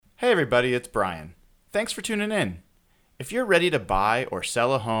Hey everybody, it's Brian. Thanks for tuning in. If you're ready to buy or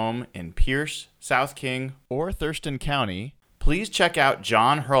sell a home in Pierce, South King, or Thurston County, please check out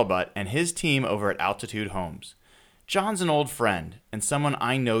John Hurlbut and his team over at Altitude Homes. John's an old friend and someone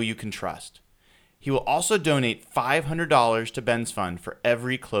I know you can trust. He will also donate $500 to Ben's Fund for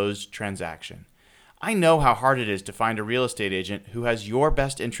every closed transaction. I know how hard it is to find a real estate agent who has your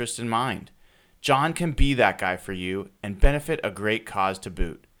best interests in mind. John can be that guy for you and benefit a great cause to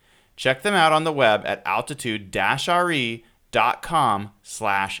boot. Check them out on the web at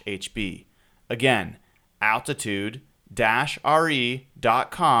altitude-re.com/HB. Again,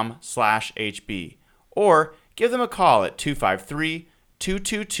 altitude-re.com/HB. Or give them a call at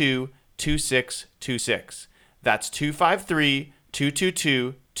 253-222-2626. That's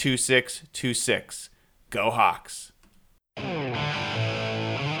 253-222-2626. Go Hawks!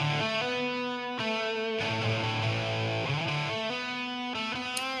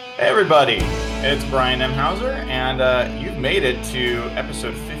 Hey everybody, it's Brian M. Hauser, and you've made it to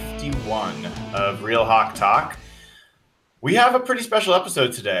episode 51 of Real Hawk Talk. We have a pretty special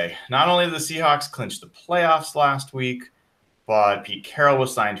episode today. Not only did the Seahawks clinch the playoffs last week, but Pete Carroll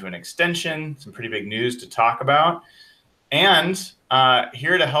was signed to an extension, some pretty big news to talk about. And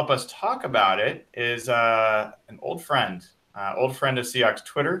here to help us talk about it is an old friend of Seahawks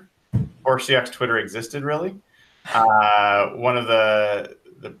Twitter, or Seahawks Twitter existed really. One of the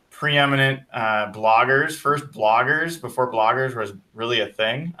preeminent bloggers, first bloggers before bloggers was really a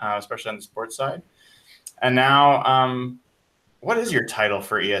thing, especially on the sports side. And now, what is your title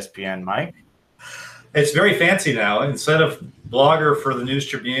for ESPN, Mike? It's very fancy now. Instead of blogger for the News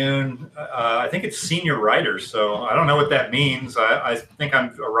Tribune, I think it's senior writer. So I don't know what that means. I think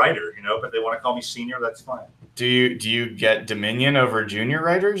I'm a writer, but they want to call me senior. That's fine. Do you get dominion over junior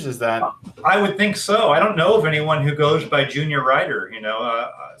writers? Is that? I would think so. I don't know of anyone who goes by junior writer,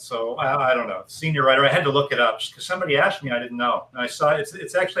 so I don't know. Senior writer. I had to look it up because somebody asked me. I didn't know. And I saw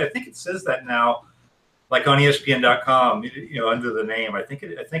it's actually, I think it says that now, like on ESPN.com, under the name. I think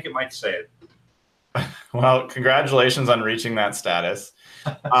it might say it. Well, congratulations on reaching that status.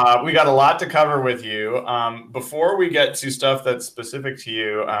 We got a lot to cover with you. Before we get to stuff that's specific to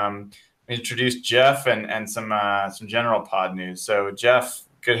you, introduce Jeff and some general pod news. So, Jeff,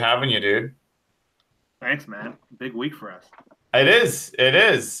 good having you, dude. Thanks, man. Big week for us. It is.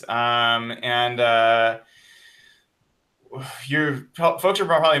 Folks are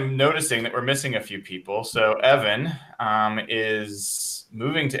probably noticing that we're missing a few people. So Evan is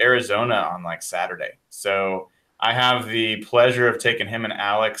moving to Arizona on Saturday. So I have the pleasure of taking him and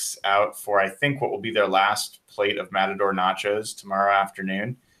Alex out for, I think, what will be their last plate of Matador nachos tomorrow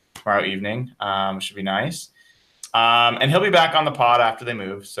evening. Should be nice. And he'll be back on the pod after they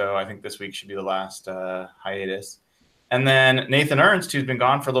move. So I think this week should be the last hiatus. And then Nathan Ernst, who's been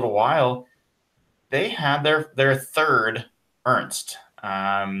gone for a little while, they had their third Ernst.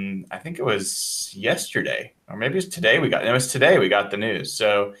 I think it was yesterday, or maybe it's today. It was today we got the news.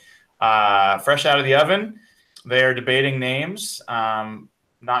 So fresh out of the oven, they are debating names.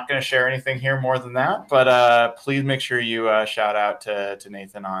 Not going to share anything here more than that, but please make sure you shout out to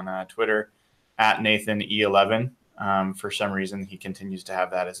Nathan on Twitter at NathanE11. For some reason, he continues to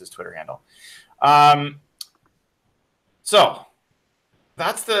have that as his Twitter handle. So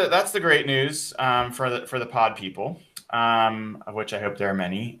that's the great news for the pod people, of which I hope there are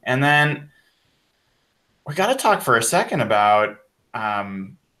many. And then we got to talk for a second about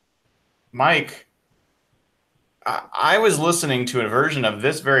Mike. I was listening to a version of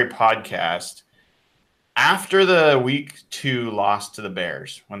this very podcast after the week 2 loss to the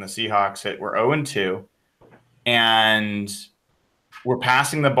Bears when the Seahawks were 0-2 and we're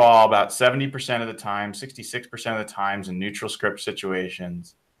passing the ball about 70% of the time, 66% of the times in neutral script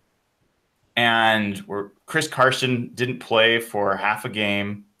situations. And Chris Carson didn't play for half a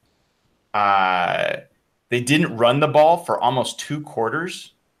game. They didn't run the ball for almost 2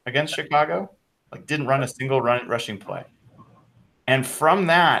 quarters against Chicago. Didn't run a single rushing play. And from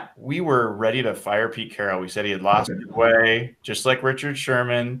that, we were ready to fire Pete Carroll. We said he had lost his way, just like Richard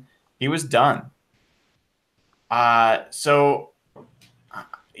Sherman. He was done. So,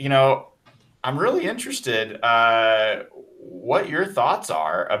 I'm really interested what your thoughts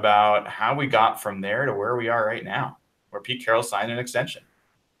are about how we got from there to where we are right now, where Pete Carroll signed an extension.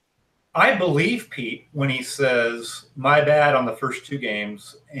 I believe Pete when he says, my bad on the first 2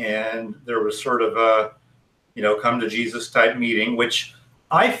 games, and there was sort of a, come to Jesus type meeting, which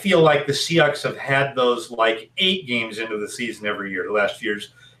I feel like the Seahawks have had those 8 games into the season every year, the last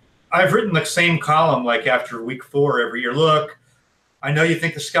years. I've written the same column after week 4 every year. Look, I know you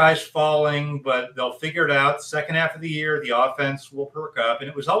think the sky's falling, but they'll figure it out. Second half of the year, the offense will perk up. And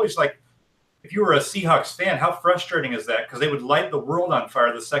it was always like, if you were a Seahawks fan, how frustrating is that? Because they would light the world on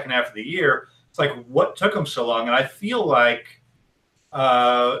fire the second half of the year. It's like, what took them so long? And I feel like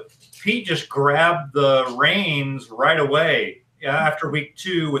Pete just grabbed the reins right away after week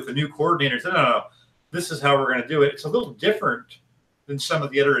 2 with the new coordinator. Said, no, this is how we're going to do it. It's a little different than some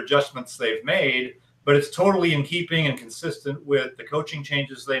of the other adjustments they've made, but it's totally in keeping and consistent with the coaching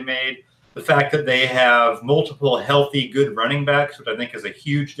changes they made. The fact that they have multiple healthy, good running backs, which I think is a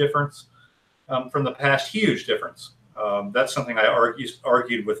huge difference from the past, huge difference. That's something I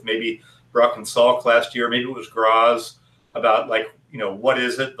argued with maybe Brock and Salk last year. Maybe it was Graz about, like, what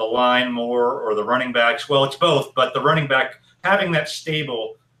is it, the line more or the running backs? Well, it's both, but the running back, having that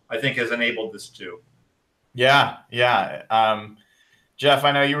stable, I think has enabled this too. Yeah. Jeff,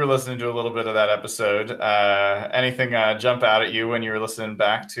 I know you were listening to a little bit of that episode. Anything jump out at you when you were listening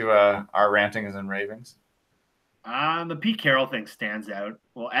back to our rantings and ravings? The Pete Carroll thing stands out.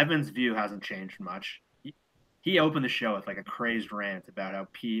 Well, Evan's view hasn't changed much. He opened the show with like a crazed rant about how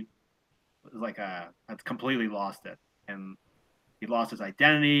Pete was had completely lost it, and he lost his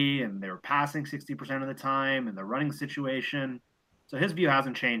identity, and they were passing 60% of the time, and the running situation. So his view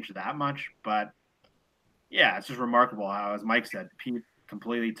hasn't changed that much, but yeah, it's just remarkable how, as Mike said, Pete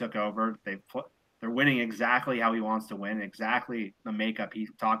completely took over. They're winning exactly how he wants to win, exactly the makeup he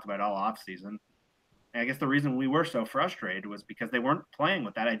talked about all offseason. And I guess the reason we were so frustrated was because they weren't playing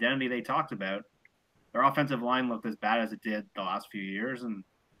with that identity they talked about. Their offensive line looked as bad as it did the last few years. And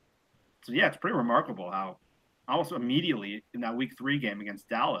so, yeah, it's pretty remarkable how almost immediately in that week 3 game against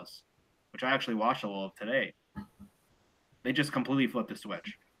Dallas, which I actually watched a little of today, they just completely flipped the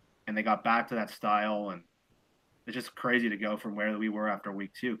switch. And they got back to that style. And it's just crazy to go from where we were after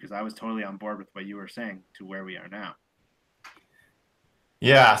week 2, because I was totally on board with what you were saying to where we are now.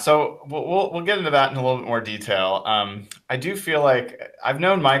 Yeah, so we'll get into that in a little bit more detail. I do feel like I've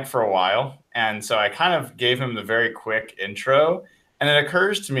known Mike for a while, and so I kind of gave him the very quick intro. And it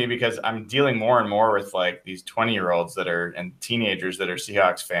occurs to me, because I'm dealing more and more with like these 20-year-olds and teenagers that are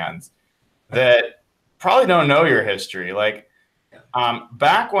Seahawks fans that probably don't know your history. Like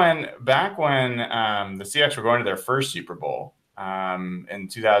back when the Seahawks were going to their first Super Bowl in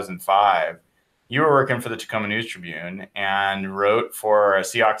 2005. You were working for the Tacoma News Tribune and wrote for a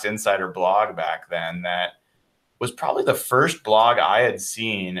Seahawks Insider blog back then that was probably the first blog I had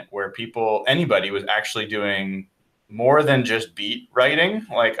seen where anybody was actually doing more than just beat writing,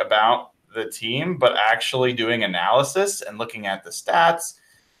 like about the team, but actually doing analysis and looking at the stats.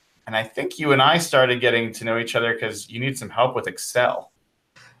 And I think you and I started getting to know each other because you need some help with Excel.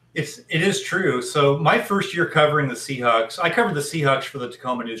 It is true. So my first year covering the Seahawks, I covered the Seahawks for the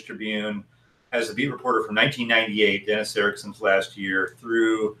Tacoma News Tribune as a beat reporter from 1998, Dennis Erickson's last year,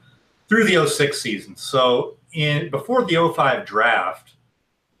 through the 06 season. So before the 05 draft,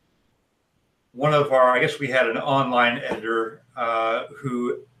 I guess we had an online editor Mark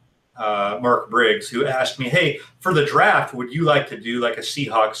Briggs, who asked me, hey, for the draft, would you like to do like a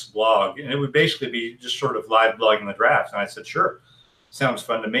Seahawks blog? And it would basically be just sort of live blogging the draft. And I said, sure, sounds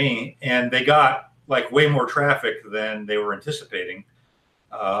fun to me. And they got like way more traffic than they were anticipating.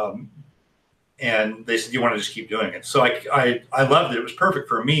 And they said, you want to just keep doing it. So I loved it. It was perfect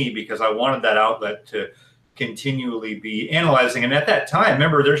for me because I wanted that outlet to continually be analyzing. And at that time,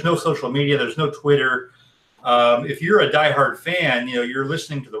 remember, there's no social media, there's no Twitter. If you're a diehard fan, you're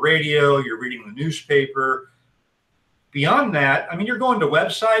listening to the radio, you're reading the newspaper. Beyond that, I mean, you're going to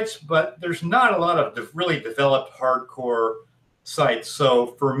websites, but there's not a lot of really developed hardcore sites.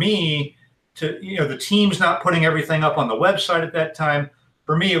 So for me, the team's not putting everything up on the website at that time.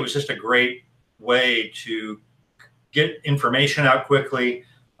 For me, it was just a great way to get information out quickly,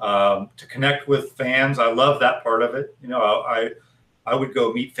 to connect with fans. I love that part of it. I would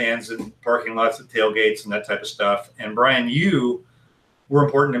go meet fans in parking lots at tailgates and that type of stuff. And Brian, you were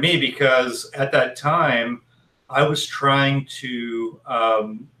important to me because at that time I was trying to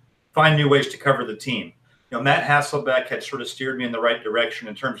find new ways to cover the team. Matt Hasselbeck had sort of steered me in the right direction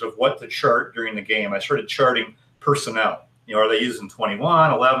in terms of what to chart during the game. I started charting personnel. Are they using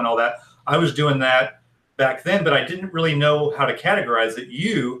 21, 11, all that? I was doing that back then, but I didn't really know how to categorize it.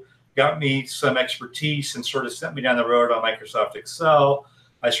 You got me some expertise and sort of sent me down the road on Microsoft Excel.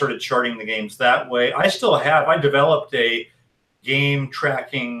 I started charting the games that way. I developed a game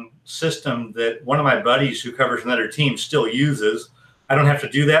tracking system that one of my buddies who covers another team still uses. I don't have to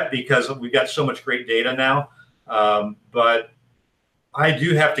do that because we've got so much great data now. But I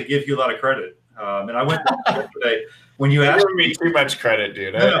do have to give you a lot of credit. And I went yesterday when you asked me too much credit,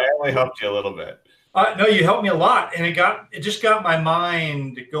 dude. I only helped you a little bit. No, you helped me a lot, and it just got my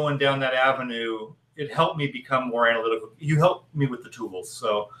mind going down that avenue. It helped me become more analytical. You helped me with the tools,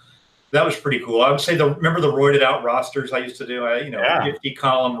 so that was pretty cool. I would say remember the roided out rosters I used to do.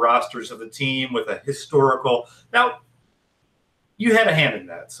 50-column rosters of the team with a historical. Now, you had a hand in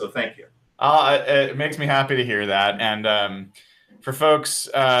that, so thank you. It makes me happy to hear that. And for folks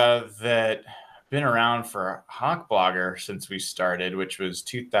that been around for Hawk Blogger since we started, which was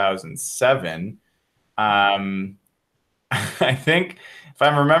 2007. I think if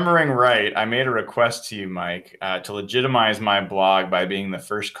I'm remembering right, I made a request to you, Mike, to legitimize my blog by being the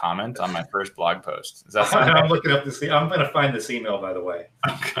first comment on my first blog post. Is that something? I'm looking up this. I'm going to find this email, by the way,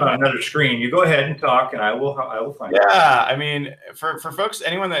 on another screen. You go ahead and talk, and I will find it. Yeah, I mean, for folks,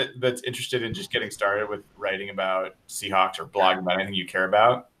 anyone that's interested in just getting started with writing about Seahawks or blogging about anything you care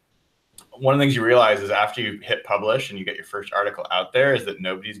about, one of the things you realize is after you hit publish and you get your first article out there is that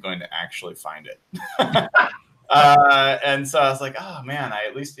nobody's going to actually find it. And so I was like, oh man, I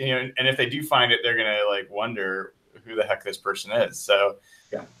at least, and if they do find it, they're going to like wonder who the heck this person is. So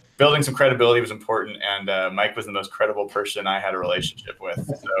yeah, building some credibility was important. And Mike was the most credible person I had a relationship with.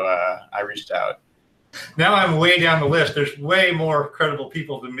 So I reached out. Now I'm way down the list. There's way more credible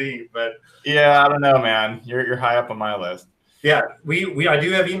people than me, but yeah, I don't know, man. You're high up on my list. Yeah, I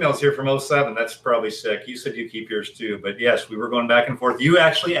do have emails here from 07. That's probably sick. You said you keep yours too, but yes, we were going back and forth. You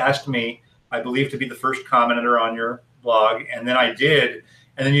actually asked me, I believe, to be the first commenter on your blog, and then I did.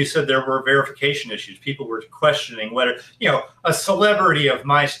 And then you said there were verification issues. People were questioning whether, a celebrity of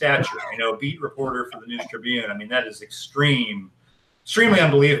my stature, beat reporter for the News Tribune. I mean, that is extremely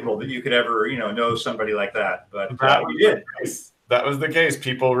unbelievable that you could ever, know somebody like that. But you did. That was the case.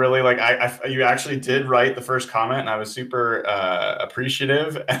 People really you actually did write the first comment, and I was super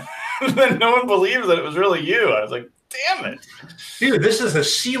appreciative. And then no one believed that it was really you. I was like, damn it. Dude, this is a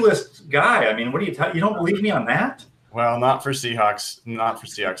C-list guy. I mean, what do you don't believe me on that? Well, not for Seahawks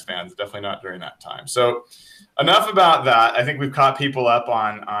fans. Definitely not during that time. So enough about that. I think we've caught people up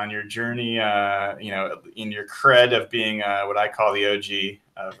on your journey, in your cred of being what I call the OG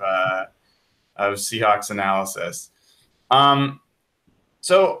of Seahawks analysis.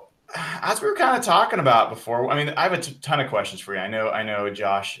 So as we were kind of talking about before, I mean, I have a ton of questions for you. I know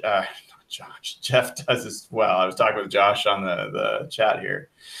Jeff does as well. I was talking with Josh on the chat here.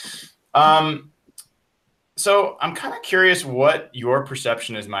 So I'm kind of curious what your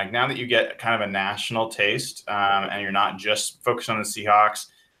perception is, Mike, now that you get kind of a national taste, and you're not just focused on the Seahawks.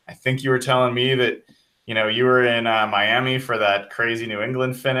 I think you were telling me that, you were in Miami for that crazy New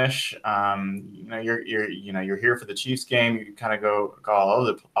England finish. You're here for the Chiefs game. You kind of go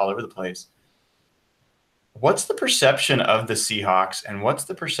all over the place. What's the perception of the Seahawks, and what's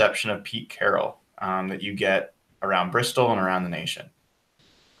the perception of Pete Carroll that you get around Bristol and around the nation?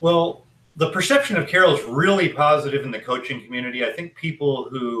 Well, the perception of Carroll is really positive in the coaching community. I think people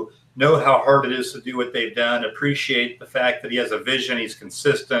who know how hard it is to do what they've done appreciate the fact that he has a vision. He's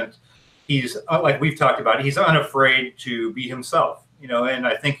consistent. He's, like we've talked about, he's unafraid to be himself, and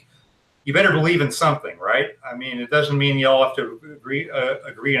I think you better believe in something, right? I mean, it doesn't mean you all have to agree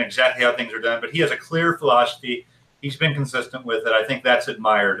on exactly how things are done, but he has a clear philosophy. He's been consistent with it. I think that's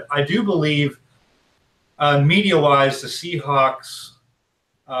admired. I do believe media-wise, the Seahawks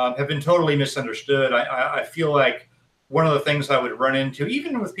have been totally misunderstood. I feel like one of the things I would run into,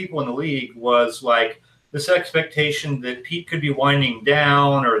 even with people in the league, was like this expectation that Pete could be winding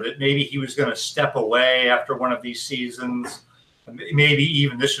down, or that maybe he was going to step away after one of these seasons. Maybe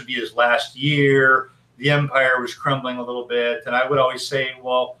even this would be his last year. The empire was crumbling a little bit. And I would always say,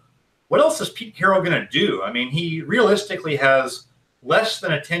 well, what else is Pete Carroll going to do? I mean, he realistically has less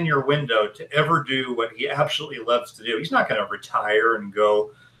than a 10-year window to ever do what he absolutely loves to do. He's not going to retire and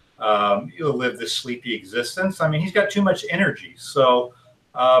go live this sleepy existence. I mean, he's got too much energy. So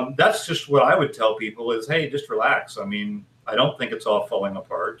that's just what I would tell people is, hey, just relax. I mean, I don't think it's all falling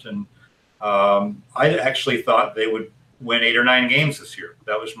apart. And I actually thought they would win 8 or 9 games this year.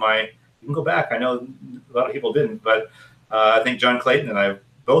 That was you can go back. I know a lot of people didn't, but I think John Clayton and I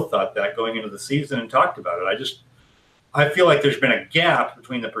both thought that going into the season and talked about it. I feel like there's been a gap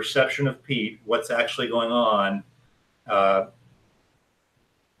between the perception of Pete, what's actually going on, all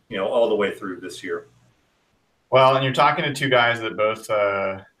the way through this year. Well, and you're talking to two guys that both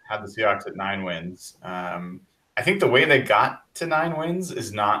had the Seahawks at 9 wins. I think the way they got to 9 wins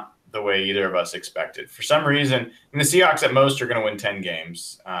is not the way either of us expected. For some reason, the Seahawks at most are going to win 10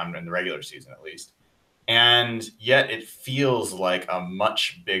 games in the regular season at least. And yet it feels like a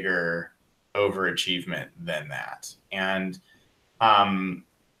much bigger overachievement than that. And,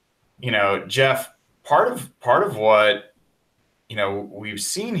 Jeff, part of what, we've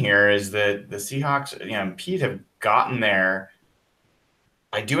seen here is that the Seahawks, Pete, have gotten there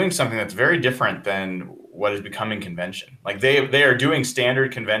by doing something that's very different than what is becoming convention. Like they are doing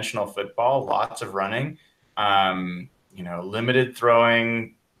standard conventional football, lots of running, limited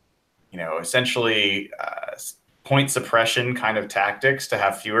throwing, essentially point suppression kind of tactics to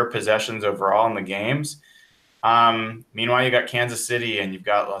have fewer possessions overall in the games. Meanwhile, you got Kansas City and you've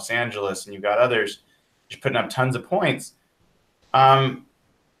got Los Angeles and you've got others just putting up tons of points.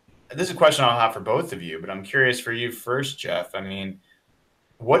 This is a question I'll have for both of you, but I'm curious for you first, Jeff. I mean,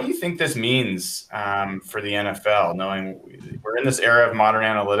 what do you think this means for the NFL, knowing we're in this era of modern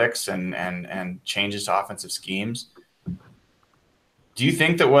analytics and changes to offensive schemes? Do you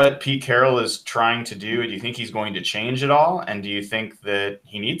think that what Pete Carroll is trying to do, do you think he's going to change it all? And do you think that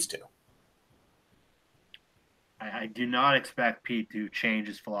he needs to? I do not expect Pete to change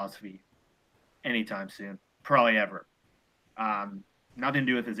his philosophy anytime soon, probably ever. Nothing to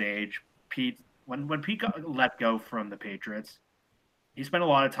do with his age. Pete, when Pete got let go from the Patriots, he spent a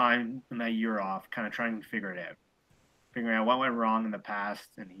lot of time in that year off kind of trying to figure it out, figuring out what went wrong in the past.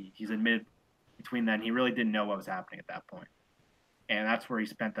 And he's admitted between then he really didn't know what was happening at that point. And that's where he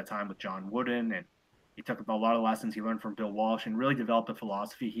spent the time with John Wooden, and he took a lot of lessons he learned from Bill Walsh and really developed a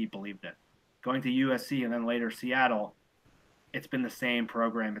philosophy he believed in. Going to USC and then later Seattle, it's been the same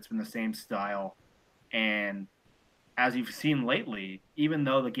program, it's been the same style. And as you've seen lately, even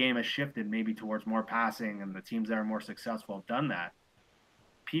though the game has shifted maybe towards more passing and the teams that are more successful have done that,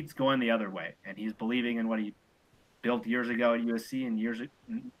 Pete's going the other way, and he's believing in what he built years ago at USC and years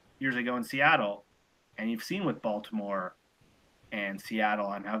ago in Seattle. And you've seen with Baltimore and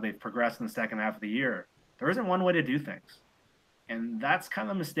Seattle and how they've progressed in the second half of the year. There isn't one way to do things. And that's kind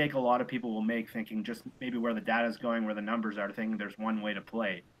of a mistake a lot of people will make, thinking just maybe where the data is going, where the numbers are, thinking there's one way to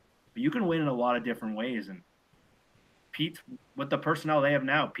play. But you can win in a lot of different ways. And Pete, with the personnel they have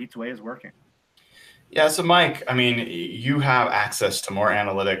now, Pete's way is working. Yeah, so Mike, I mean, you have access to more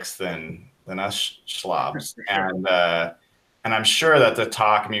analytics than us schlubs. And I'm sure that the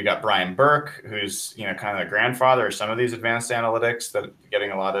talk, I mean, you've got Brian Burke, who's, kind of the grandfather of some of these advanced analytics that are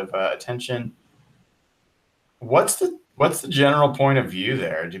getting a lot of attention. What's the general point of view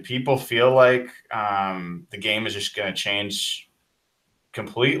there? Do people feel like the game is just going to change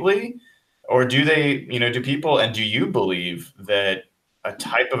completely? Or do they, do people, and do you believe that a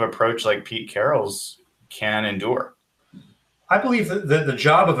type of approach like Pete Carroll's can endure? I believe that the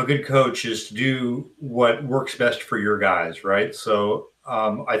job of a good coach is to do what works best for your guys, right? So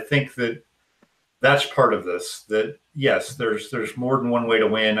I think that's part of this. That yes, there's more than one way to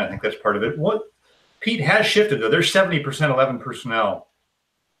win. I think that's part of it. What Pete has shifted though, there's 70% 11 personnel.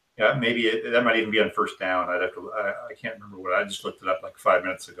 Yeah, maybe that might even be on first down. I'd have to. I can't remember what I just looked it up like 5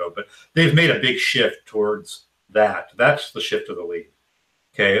 minutes ago. But they've made a big shift towards that. That's the shift of the league.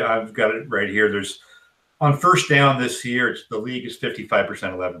 Okay, I've got it right here. There's on first down this year, the league is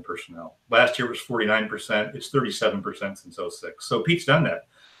 55% 11 personnel. Last year it was 49%. It's 37% since 06. So Pete's done that.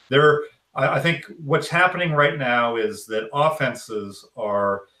 I think what's happening right now is that offenses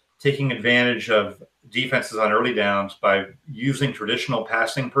are taking advantage of defenses on early downs by using traditional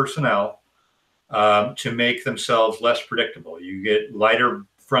passing personnel to make themselves less predictable. You get lighter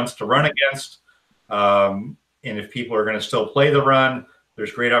fronts to run against. And if people are going to still play the run,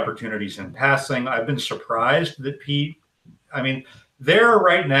 there's great opportunities in passing. I've been surprised that Pete, I mean, they're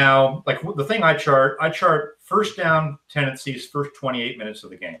right now, like the thing I chart first down tendencies, first 28 minutes of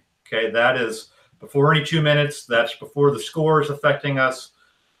the game. Okay, that is before any 2 minutes. That's before the score is affecting us.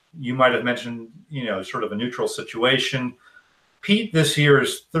 You might have mentioned, sort of a neutral situation. Pete this year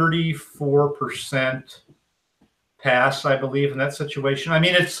is 34% pass, I believe, in that situation. I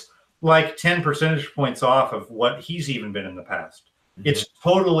mean, it's like 10 percentage points off of what he's even been in the past. Mm-hmm. It's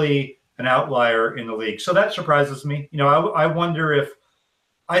totally an outlier in the league. So that surprises me. I wonder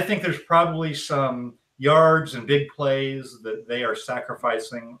I think there's probably some yards and big plays that they are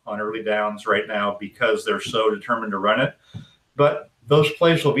sacrificing on early downs right now because they're so determined to run it. But those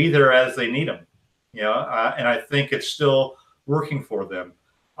plays will be there as they need them, and I think it's still working for them.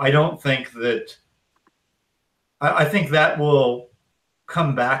 I think that will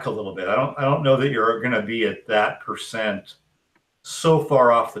come back a little bit. I don't know that you're going to be at that percent so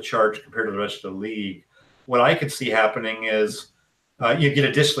far off the charts compared to the rest of the league. What I could see happening is you get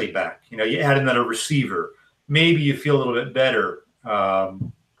a Disley back. You add in that a receiver. Maybe you feel a little bit better.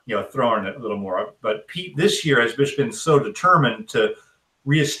 Throwing it a little more. But Pete this year has just been so determined to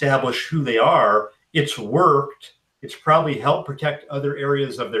reestablish who they are. It's worked. It's probably helped protect other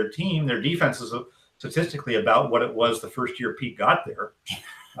areas of their team. Their defense is statistically about what it was the first year Pete got there.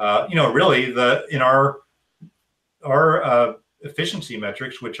 Really, in our efficiency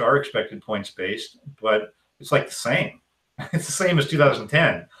metrics, which are expected points based, but it's like the same. It's the same as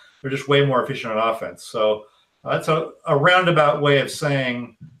 2010. They're just way more efficient on offense. So that's a roundabout way of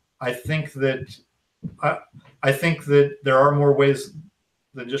saying I think that there are more ways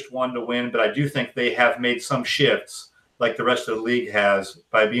than just one to win, but I do think they have made some shifts like the rest of the league has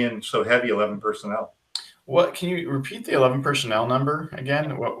by being so heavy 11 personnel. What can you repeat the 11 personnel number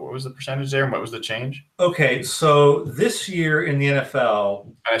again? What was the percentage there, and what was the change? Okay, so this year in the NFL,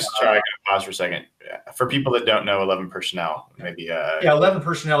 I'm going to pause for a second. For people that don't know 11 personnel, maybe 11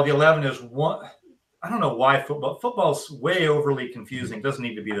 personnel. The 11 is one. I don't know why football's way overly confusing. It doesn't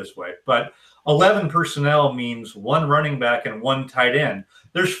need to be this way, but 11 personnel means one running back and one tight end.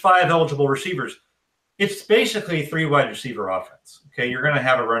 There's 5 eligible receivers. It's basically 3 wide receiver offense. Okay, you're going to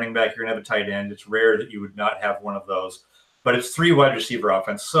have a running back, you're going to have a tight end. It's rare that you would not have one of those, but it's 3 wide receiver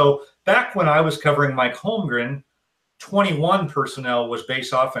offense. So back when I was covering Mike Holmgren, 21 personnel was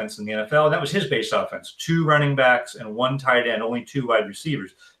base offense in the NFL, and that was his base offense: 2 running backs and 1 tight end, only 2 wide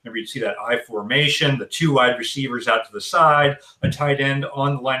receivers. Remember, you'd see that I formation, the 2 wide receivers out to the side, a tight end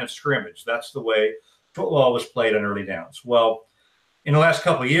on the line of scrimmage. That's the way football was played on early downs. Well, in the last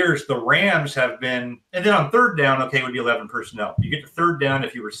couple of years, the Rams have been, and then on third down, okay, it would be 11 personnel. You get to third down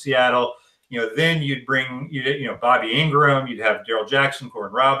if you were Seattle, then you'd bring, Bobby Ingram, you'd have Darrell Jackson,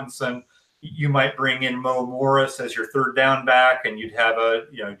 Corin Robinson. You might bring in Mo Morris as your third down back, and you'd have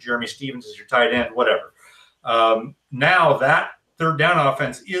Jeremy Stevens as your tight end, whatever. Now that third down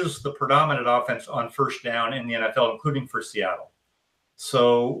offense is the predominant offense on first down in the NFL, including for Seattle.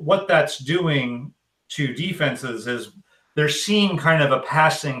 So what that's doing to defenses is they're seeing kind of a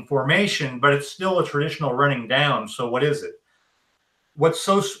passing formation, but it's still a traditional running down. So what is it? What's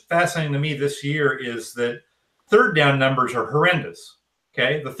so fascinating to me this year is that third down numbers are horrendous.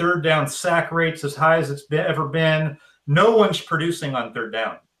 Okay, the third down sack rate's as high as it's ever been. No one's producing on third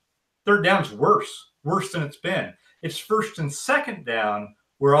down. Third down's worse than it's been. It's first and second down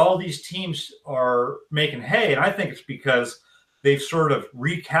where all these teams are making hay, and I think it's because they've sort of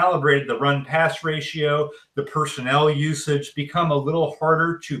recalibrated the run-pass ratio, the personnel usage, become a little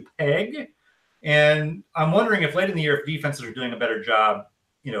harder to peg. And I'm wondering if late in the year, if defenses are doing a better job,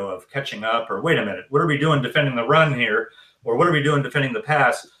 of catching up, or wait a minute, what are we doing defending the run here? Or what are we doing defending the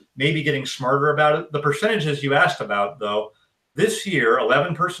pass? Maybe getting smarter about it. The percentages you asked about, though, this year,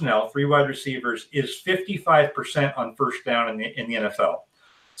 11 personnel, 3 wide receivers, is 55% on first down in the NFL.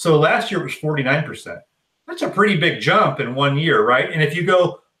 So last year it was 49%. That's a pretty big jump in 1 year, right? And if you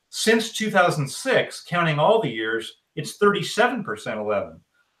go since 2006, counting all the years, it's 37% 11.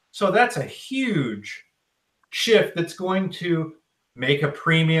 So that's a huge shift that's going to make a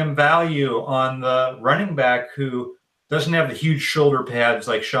premium value on the running back who doesn't have the huge shoulder pads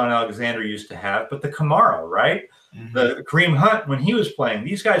like Sean Alexander used to have, but the Kamara, right? Mm-hmm. The Kareem Hunt, when he was playing,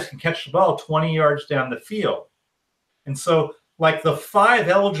 these guys can catch the ball 20 yards down the field. And so like the 5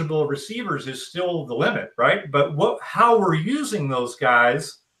 eligible receivers is still the limit, right? But how we're using those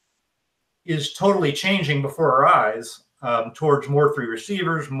guys is totally changing before our eyes, towards more 3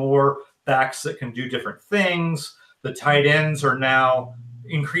 receivers, more backs that can do different things. The tight ends are now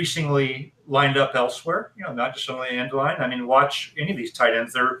increasingly lined up elsewhere, not just on the end line. I mean, watch any of these tight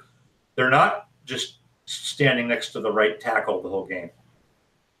ends. They're not just standing next to the right tackle the whole game.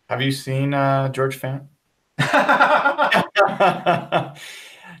 Have you seen George Fant? It's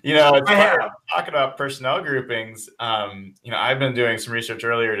talking about personnel groupings. I've been doing some research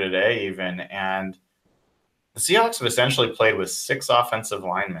earlier today even, and the Seahawks have essentially played with 6 offensive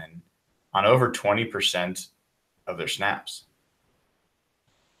linemen on over 20% of their snaps.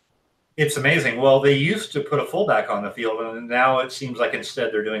 It's amazing. Well, they used to put a fullback on the field, and now it seems like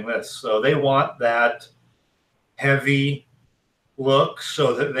instead they're doing this. So they want that heavy look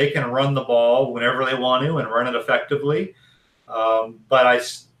so that they can run the ball whenever they want to and run it effectively. But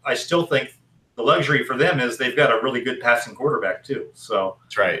I still think the luxury for them is they've got a really good passing quarterback too. So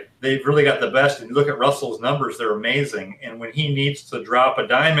that's right. They've really got the best. And you look at Russell's numbers, they're amazing. And when he needs to drop a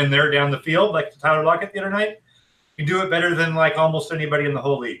dime in there down the field, like Tyler Lockett the other night, he can do it better than like almost anybody in the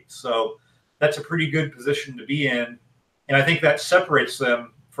whole league. So that's a pretty good position to be in. And I think that separates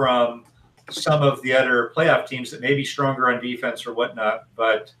them from some of the other playoff teams that may be stronger on defense or whatnot.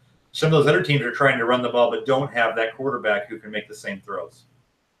 But some of those other teams are trying to run the ball but don't have that quarterback who can make the same throws.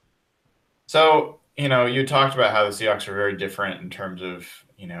 So, you talked about how the Seahawks are very different in terms of,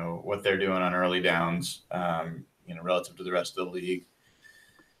 what they're doing on early downs, relative to the rest of the league.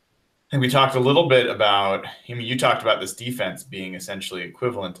 And we talked a little bit about, you talked about this defense being essentially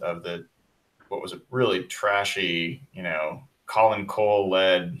equivalent of what was a really trashy, Colin Cole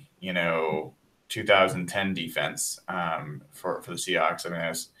led, 2010 defense for the Seahawks. I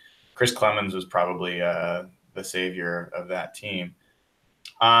mean, Chris Clemens was probably the savior of that team.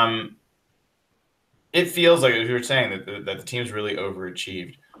 It feels like, as you were saying, that the team's really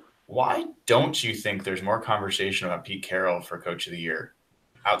overachieved. Why don't you think there's more conversation about Pete Carroll for Coach of the Year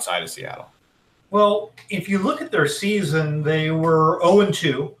outside of Seattle? Well, if you look at their season, they were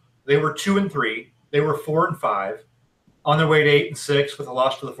 0-2. They were 2-3. They were 4-5, on their way to 8-6 with a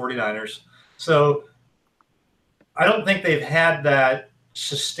loss to the 49ers. So I don't think they've had that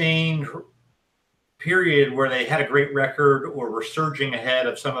sustained period where they had a great record or were surging ahead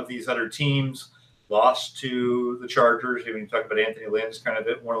of some of these other teams. Lost to the Chargers. Even you talk about Anthony Lynn's kind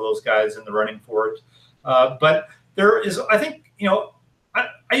of one of those guys in the running for it. But there is, I think,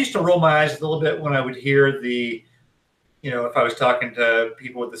 I used to roll my eyes a little bit when I would hear if I was talking to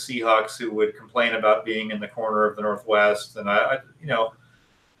people with the Seahawks who would complain about being in the corner of the Northwest. And I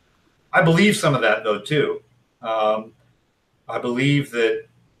believe some of that though too. I believe that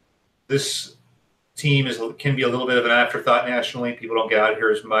this team can be a little bit of an afterthought nationally. People don't get out here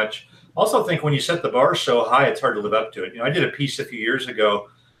as much. Also think when you set the bar so high, it's hard to live up to it. I did a piece a few years ago.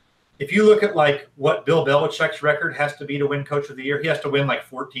 If you look at like what Bill Belichick's record has to be to win Coach of the Year, he has to win like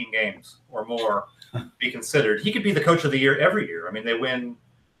 14 games or more to be considered. He could be the Coach of the Year every year. I mean,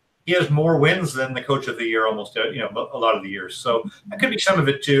 he has more wins than the Coach of the Year almost, a lot of the years. So that could be some of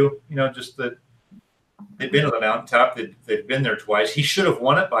it too. Just that they've been to the mountaintop. They've been there twice. He should have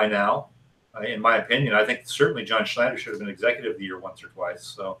won it by now, in my opinion. I think certainly John Schneider should have been Executive of the Year once or twice.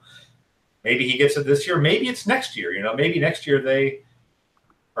 So maybe he gets it this year. Maybe it's next year. Maybe next year they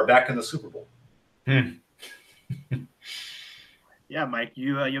are back in the Super Bowl. Yeah, Mike,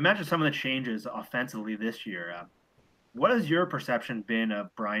 you mentioned some of the changes offensively this year. What has your perception been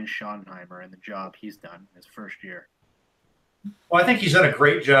of Brian Schottenheimer and the job he's done his first year? Well, I think he's done a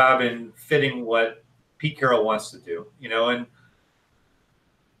great job in fitting what Pete Carroll wants to do. And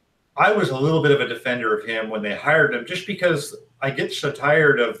I was a little bit of a defender of him when they hired him, just because I get so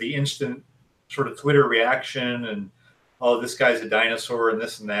tired of the instant sort of Twitter reaction and, oh, this guy's a dinosaur and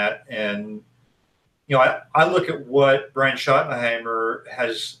this and that. And, I look at what Brian Schottenheimer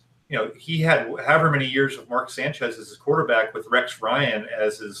has, he had however many years of Mark Sanchez as his quarterback with Rex Ryan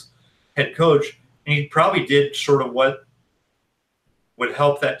as his head coach. And he probably did sort of what would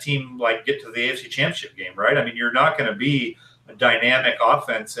help that team like get to the AFC Championship game, right? I mean, you're not going to be a dynamic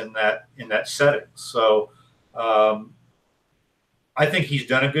offense in that setting. So I think he's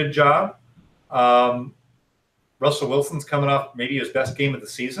done a good job. Russell Wilson's coming off maybe his best game of the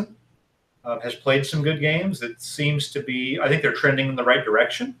season, has played some good games. It seems to be, I think they're trending in the right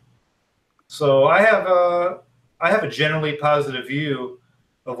direction. So I have a generally positive view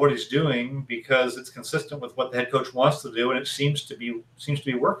of what he's doing because it's consistent with what the head coach wants to do, and it seems to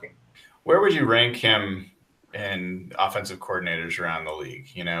be working. Where would you rank him in offensive coordinators around the league?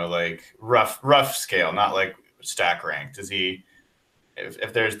 Like rough scale, not like stack ranked. Is he?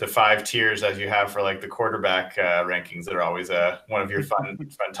 If there's the 5 tiers as you have for like the quarterback rankings that are always one of your fun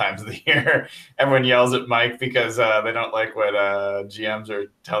times of the year, everyone yells at Mike because they don't like what GMs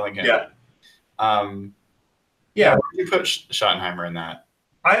are telling him. Yeah. Where do you put Schottenheimer in that?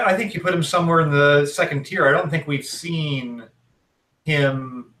 I think you put him somewhere in the second tier. I don't think we've seen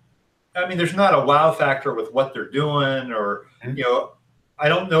him. I mean, there's not a wow factor with what they're doing, or I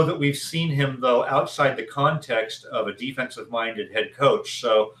don't know that we've seen him, though, outside the context of a defensive-minded head coach.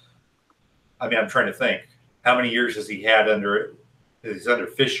 So, I mean, I'm trying to think. How many years has he had under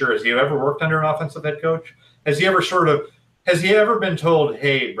Fisher? Has he ever worked under an offensive head coach? Has he ever been told,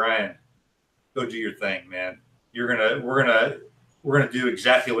 hey, Brian, go do your thing, man. We're gonna do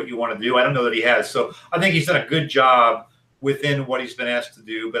exactly what you want to do. I don't know that he has. So I think he's done a good job within what he's been asked to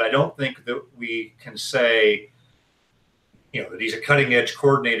do, but I don't think that we can say that he's a cutting edge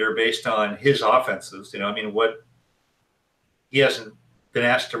coordinator based on his offenses. I mean, he hasn't been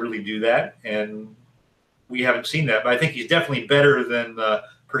asked to really do that, and we haven't seen that. But I think he's definitely better than the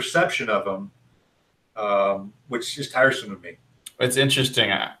perception of him, which is tiresome to me. It's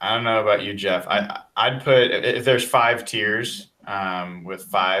interesting. I don't know about you, Jeff. I'd put, if there's 5 tiers,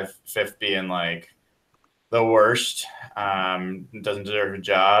 with fifth being like the worst, doesn't deserve a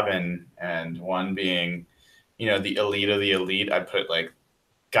job, and 1 being the elite of the elite. I'd put like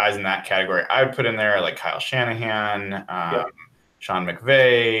guys in that category. I would put in there like Kyle Shanahan, Sean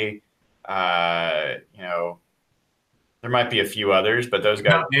McVay. There might be a few others, but those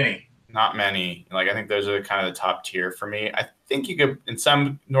guys, not many. Like, I think those are kind of the top tier for me. I think you could, in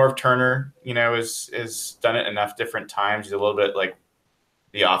some, Norv Turner, is done it enough different times. He's a little bit like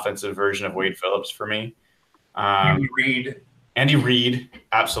the offensive version of Wade Phillips for me. Andy Reid,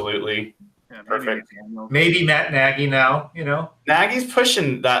 absolutely. Yeah. Yeah, Perfect. McDaniels. Maybe Matt Nagy now, you know. Nagy's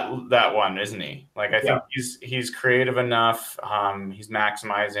pushing that one, isn't he? Like I think he's creative enough. He's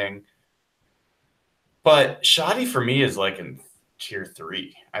maximizing. But Shoddy for me is like in tier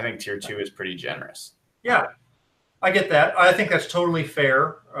 3. I think tier 2 is pretty generous. Yeah, I get that. I think that's totally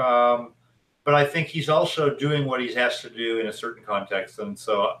fair. But I think he's also doing what he has to do in a certain context. And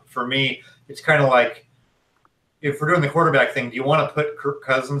so for me, it's kind of like, if we're doing the quarterback thing, do you want to put Kirk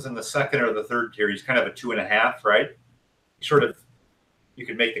Cousins in the second or the third tier? He's kind of a 2.5, right? Sort of, you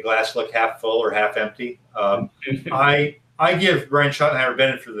could make the glass look half full or half empty. I give Brian Schottenheimer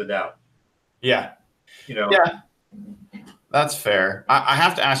benefit of the doubt. Yeah. You know. Yeah. That's fair. I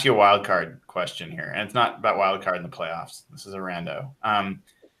have to ask you a wild card question here, and it's not about wild card in the playoffs. This is a rando.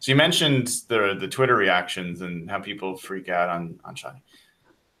 So you mentioned the Twitter reactions and how people freak out on Shoddy.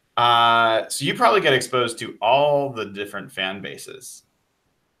 So you probably get exposed to all the different fan bases.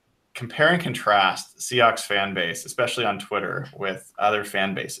 Compare and contrast Seahawks fan base, especially on Twitter, with other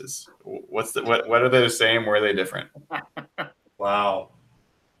fan bases. What are they the same? Where are they different? Wow,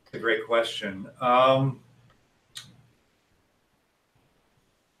 that's a great question. I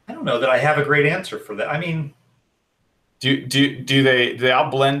don't know that I have a great answer for that. I mean, do they all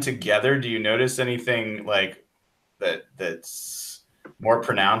blend together? Do you notice anything like that's more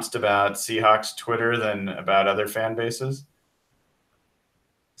pronounced about Seahawks Twitter than about other fan bases?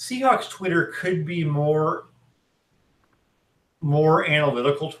 Seahawks Twitter could be more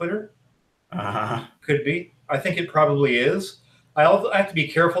analytical Twitter. Could be. I think it probably is. I have to be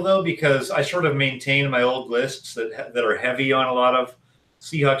careful though, because I sort of maintain my old lists that are heavy on a lot of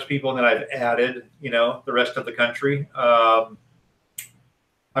Seahawks people, and then I've added, the rest of the country. I'm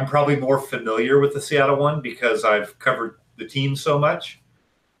probably more familiar with the Seattle one because I've covered the team so much.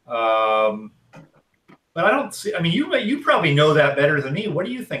 But I don't see. I mean, you probably know that better than me. What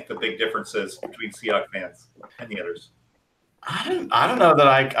do you think the big difference is between Seahawks fans and the others? I don't know that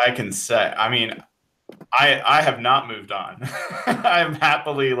I can say. I mean, I have not moved on. I'm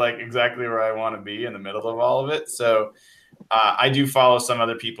happily like exactly where I want to be in the middle of all of it. So I do follow some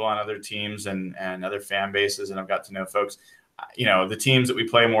other people on other teams and other fan bases, and I've got to know folks. The teams that we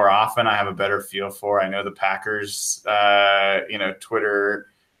play more often, I have a better feel for. I know the Packers, Twitter,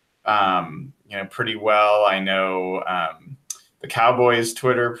 pretty well. I know the Cowboys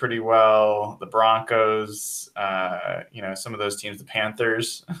Twitter pretty well. The Broncos, some of those teams, the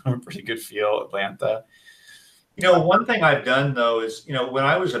Panthers, pretty good feel. Atlanta. One thing I've done though is, when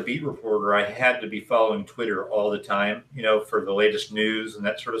I was a beat reporter, I had to be following Twitter all the time, for the latest news and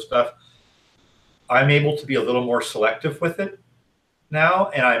that sort of stuff. I'm able to be a little more selective with it now,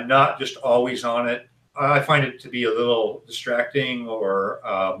 and I'm not just always on it. I find it to be a little distracting, or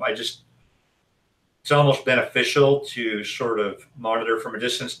it's almost beneficial to sort of monitor from a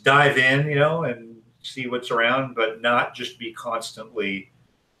distance, dive in, and see what's around, but not just be constantly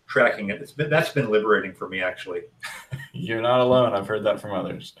tracking it. That's been liberating for me, actually. You're not alone. I've heard that from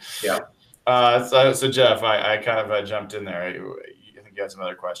others. Yeah. So Jeff, I kind of jumped in there. I think you had some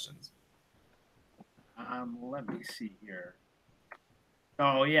other questions. Let me see here.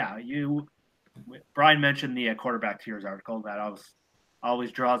 Oh yeah, Brian mentioned the quarterback tiers article that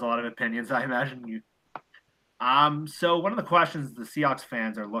always draws a lot of opinions. I imagine you. So one of the questions the Seahawks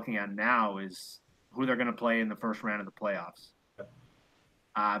fans are looking at now is who they're going to play in the first round of the playoffs.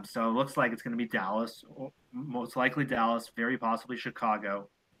 So it looks like it's going to be Dallas, most likely Dallas, very possibly Chicago.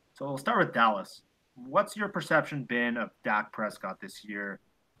 So we'll start with Dallas. What's your perception been of Dak Prescott this year?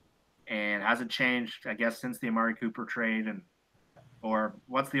 And has it changed, I guess, since the Amari Cooper trade? Or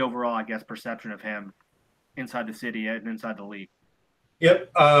what's the overall, I guess, perception of him inside the city and inside the league?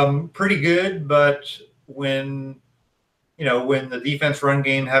 Yep, pretty good. But when the defense run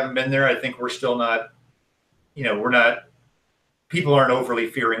game haven't been there, I think we're still not, people aren't overly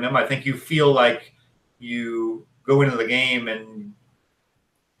fearing them. I think you feel like you go into the game and,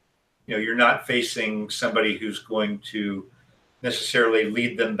 you're not facing somebody who's going to necessarily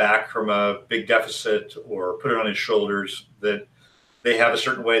lead them back from a big deficit or put it on his shoulders, that they have a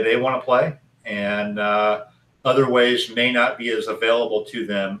certain way they want to play, and other ways may not be as available to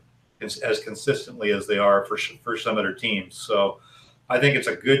them as consistently as they are for some other teams. So I think it's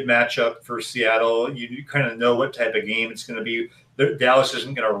a good matchup for Seattle. You kind of know what type of game it's going to be. Dallas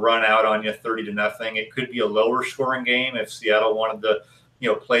isn't going to run out on you 30-0. It could be a lower scoring game if Seattle wanted to,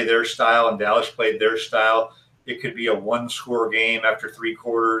 play their style and Dallas played their style. It could be a one-score game after 3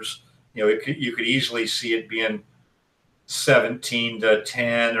 quarters. You could easily see it being 17-10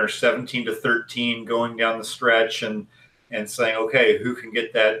 or 17-13 going down the stretch, and saying, okay, who can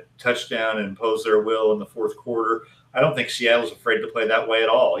get that touchdown and impose their will in the fourth quarter? I don't think Seattle's afraid to play that way at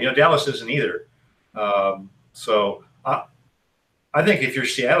all. Dallas isn't either. So I think if you're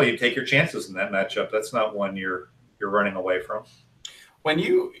Seattle, you take your chances in that matchup. That's not one you're running away from. When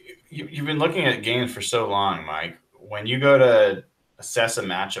you've been looking at games for so long, Mike, when you go to assess a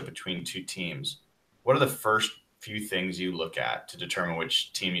matchup between two teams, what are the first few things you look at to determine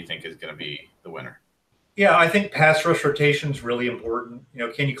which team you think is going to be the winner? Yeah, I think pass rush rotation is really important.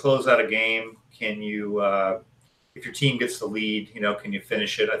 Can you close out a game? Can you, if your team gets the lead, can you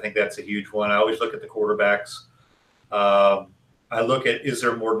finish it? I think that's a huge one. I always look at the quarterbacks. I look at, is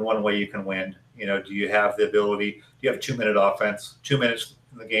there more than one way you can win? Do you have the ability? Do you have a 2-minute offense? 2 minutes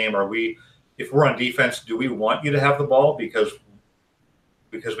in the game? If we're on defense, do we want you to have the ball because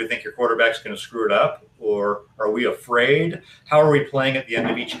we think your quarterback's going to screw it up, or are we afraid? How are we playing at the end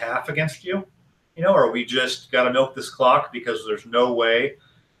of each half against you? Or we just got to milk this clock because there's no way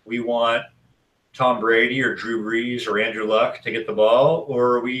we want Tom Brady or Drew Brees or Andrew Luck to get the ball,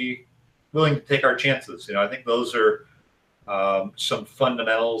 or are we willing to take our chances? I think those are some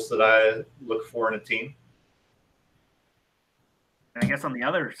fundamentals that I look for in a team. I guess on the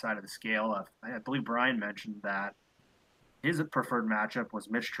other side of the scale, I believe Brian mentioned that his preferred matchup was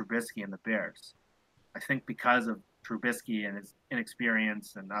Mitch Trubisky and the Bears. I think because of Trubisky and his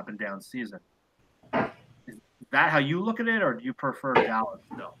inexperience and up and down season. Is that how you look at it, or do you prefer Dallas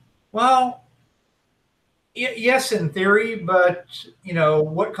still? Well, yes, in theory, but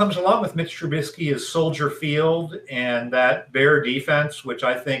what comes along with Mitch Trubisky is Soldier Field and that Bear defense, which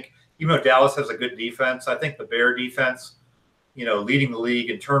I think, even though Dallas has a good defense, I think the Bear defense, leading the league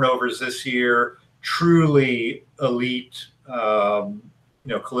in turnovers this year, truly elite.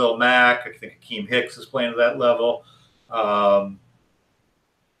 Khalil Mack, I think Akeem Hicks is playing at that level.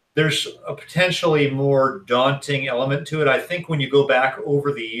 There's a potentially more daunting element to it. I think when you go back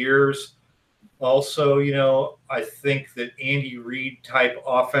over the years, also, I think that Andy Reid type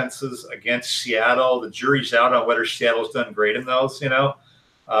offenses against Seattle, the jury's out on whether Seattle's done great in those.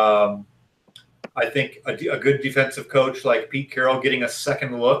 I think a good defensive coach like Pete Carroll getting a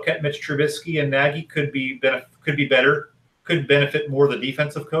second look at Mitch Trubisky and Nagy could be better, could benefit more the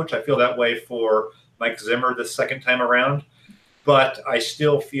defensive coach. I feel that way for Mike Zimmer this second time around. But I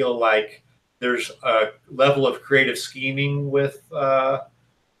still feel like there's a level of creative scheming with Matt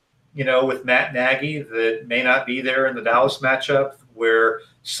Nagy that may not be there in the Dallas matchup, where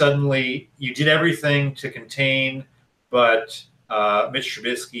suddenly you did everything to contain, but Mitch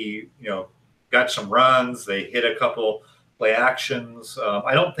Trubisky, got some runs. They hit a couple play actions.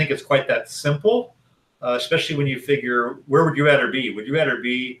 I don't think it's quite that simple, especially when you figure, where would you rather be? Would you rather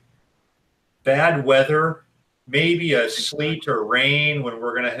be bad weather, maybe a sleet or rain when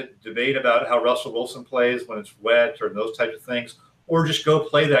we're going to debate about how Russell Wilson plays when it's wet or those types of things, or just go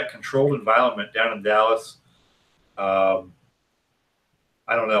play that controlled environment down in Dallas? I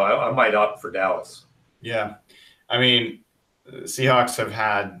don't know. I might opt for Dallas. Yeah. I mean, the Seahawks have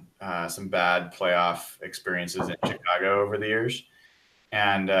had some bad playoff experiences in Chicago over the years.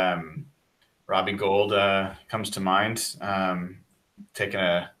 And Robbie Gould comes to mind, taking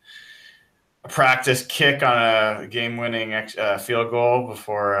a practice kick on a game-winning field goal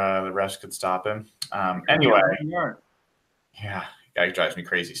before the refs could stop him. Anyway, yeah, guy drives me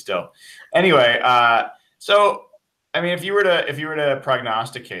crazy still. Anyway, so I mean, if you were to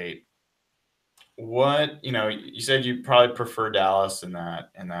prognosticate, what you said you probably prefer Dallas in that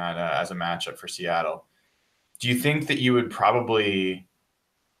as a matchup for Seattle. Do you think that you would probably?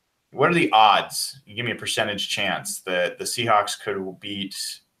 What are the odds? You give me a percentage chance that the Seahawks could beat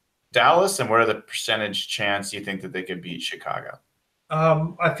Dallas, and what are the percentage chance you think that they could beat Chicago?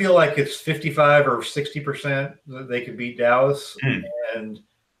 I feel like it's 55 or 60% that they could beat Dallas, and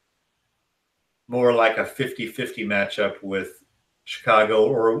more like a 50-50 matchup with Chicago,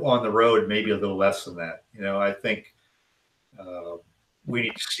 or on the road, maybe a little less than that. I think we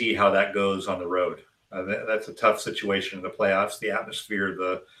need to see how that goes on the road. That's a tough situation in the playoffs, the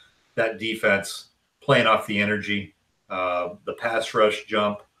atmosphere, that defense playing off the energy, the pass rush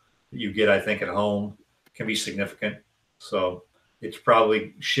jump that you get, I think, at home can be significant. So it's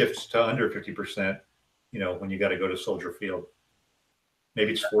probably shifts to under 50%, when you got to go to Soldier Field.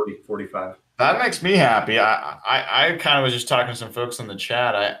 Maybe it's 40, 45. That makes me happy. I kind of was just talking to some folks in the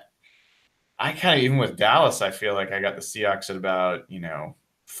chat. I kind of, even with Dallas, I feel like I got the Seahawks at about,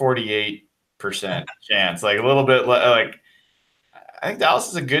 48% chance, like a little bit like, I think Dallas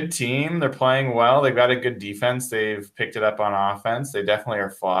is a good team. They're playing well. They've got a good defense. They've picked it up on offense. They definitely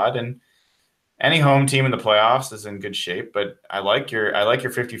are flawed. And any home team in the playoffs is in good shape. But I like your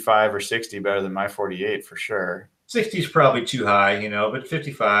 55 or 60 better than my 48 for sure. 60 is probably too high, but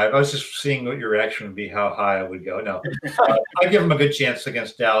 55. I was just seeing what your reaction would be, how high I would go. No, I give them a good chance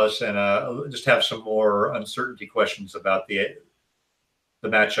against Dallas, and just have some more uncertainty questions about the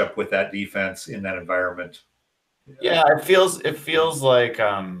matchup with that defense in that environment. Yeah, it feels like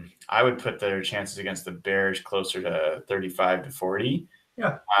I would put their chances against the Bears closer to 35 to 40.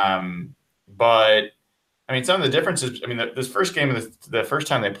 Yeah. But I mean, some of the differences. I mean, this first game of the first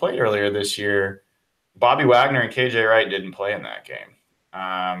time they played earlier this year, Bobby Wagner and KJ Wright didn't play in that game.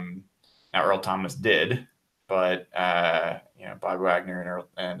 Now Earl Thomas did, but Bobby Wagner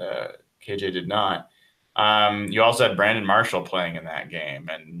and KJ did not. You also had Brandon Marshall playing in that game,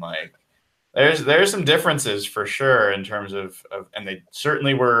 and like there's some differences for sure in terms of and they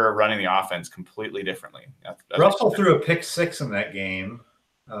certainly were running the offense completely differently. Russell threw a pick 6 in that game.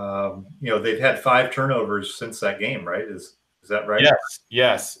 They've had 5 turnovers since that game, right? Is that right?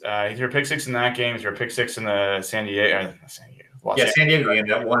 Yes. He threw a pick 6 in that game. He threw a pick 6 in the San Diego game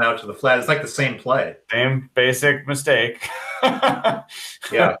that won out to the flat. It's like the same play. Same basic mistake.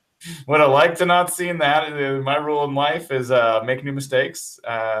 Yeah. Would have liked to not seen that. My rule in life is make new mistakes,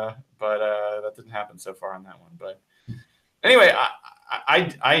 but that didn't happen so far on that one. But anyway,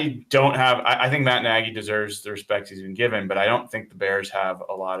 I don't have. I think Matt Nagy deserves the respect he's been given, but I don't think the Bears have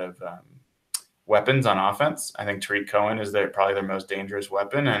a lot of weapons on offense. I think Tariq Cohen is probably their most dangerous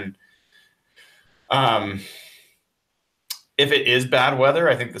weapon, and if it is bad weather,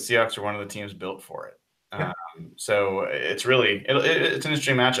 I think the Seahawks are one of the teams built for it. Yeah. So it's really it's an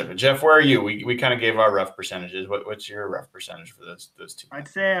interesting matchup. Jeff, where are you? We kind of gave our rough percentages. What's your rough percentage for those two? I'd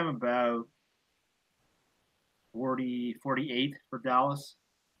say I'm about 40, 48 for Dallas.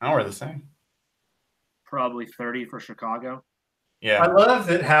 Oh, we're the same. Probably 30 for Chicago. Yeah. I love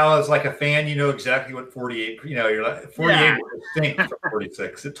that how, as like a fan, you know exactly what 48, you're like 48 is distinct from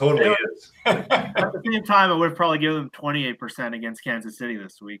 46. It totally is. At the same time, I would have probably given them 28% against Kansas City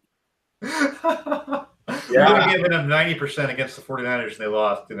this week. You would have given them 90% against the 49ers and they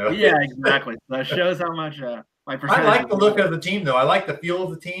lost, Yeah, exactly. That shows how much my percentage. I like the look of the team, though. I like the feel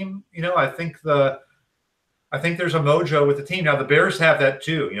of the team. I think there's a mojo with the team. Now, the Bears have that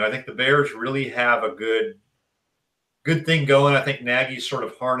too. I think the Bears really have a good thing going. I think Nagy's sort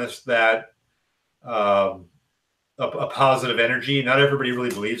of harnessed that a positive energy. Not everybody really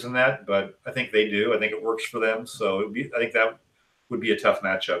believes in that, but I think they do. I think it works for them. So I think that would be a tough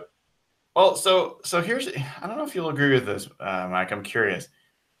matchup. Well, so here's, I don't know if you'll agree with this, Mike. I'm curious.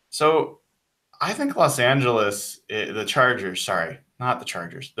 So I think Los Angeles, the Chargers, sorry, not the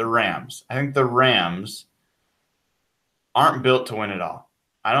Chargers, the Rams. I think the Rams aren't built to win it all.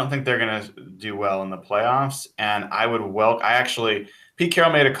 I don't think they're going to do well in the playoffs. And I would Pete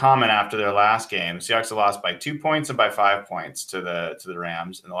Carroll made a comment after their last game. The Seahawks lost by 2 points and by 5 points to the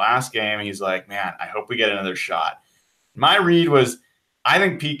Rams. In the last game, he's like, man, I hope we get another shot. My read was, I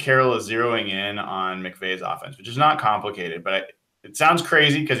think Pete Carroll is zeroing in on McVay's offense, which is not complicated, but it sounds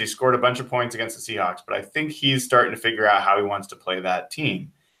crazy because he scored a bunch of points against the Seahawks, but I think he's starting to figure out how he wants to play that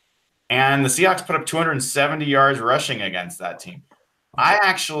team. And the Seahawks put up 270 yards rushing against that team.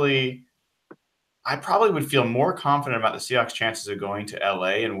 I probably would feel more confident about the Seahawks' chances of going to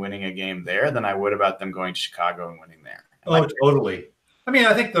LA and winning a game there than I would about them going to Chicago and winning there. Totally. I mean,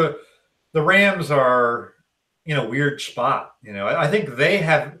 I think the Rams are in a weird spot. I think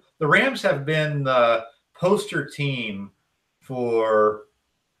the Rams have been the poster team for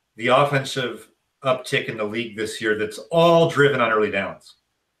the offensive uptick in the league this year that's all driven on early downs.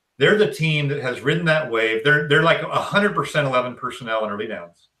 They're the team that has ridden that wave. They're like 100% 11 personnel in early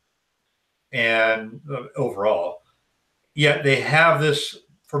downs and overall. Yet they have this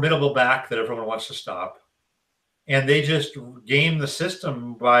formidable back that everyone wants to stop. And they just game the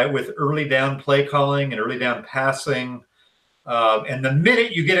system with early down play calling and early down passing. And the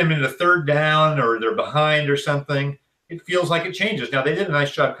minute you get them into third down or they're behind or something, it feels like it changes. Now, they did a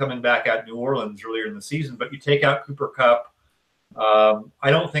nice job coming back at New Orleans earlier in the season, but you take out Cooper Kupp. I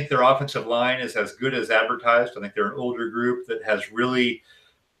don't think their offensive line is as good as advertised. I think they're an older group that has really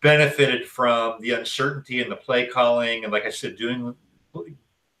benefited from the uncertainty in the play calling. And like I said,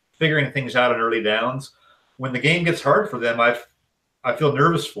 figuring things out on early downs. When the game gets hard for them, I feel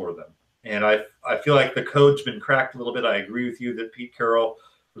nervous for them. And I feel like the code's been cracked a little bit. I agree with you that Pete Carroll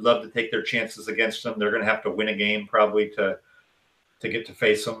would love to take their chances against them. They're going to have to win a game probably to get to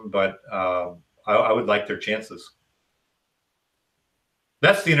face them. But I would like their chances.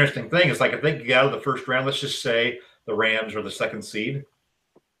 That's the interesting thing. It's like if they get out of the first round, let's just say the Rams are the second seed.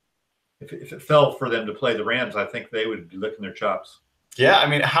 If it fell for them to play the Rams, I think they would be licking their chops. Yeah, I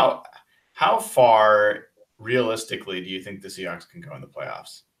mean, how far realistically do you think the Seahawks can go in the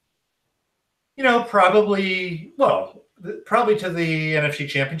playoffs? Probably to the NFC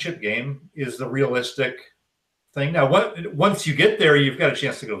Championship game is the realistic thing. Now, once you get there, you've got a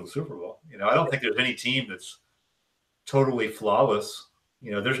chance to go to the Super Bowl. I don't think there's any team that's totally flawless.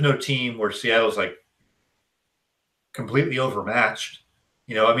 There's no team where Seattle's like completely overmatched.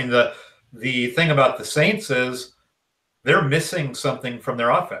 The thing about the Saints is they're missing something from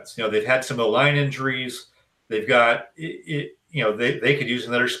their offense. They've had some O-line injuries. They've got it. They could use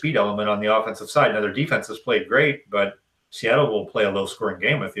another speed element on the offensive side. Now, their defense has played great, but Seattle will play a low-scoring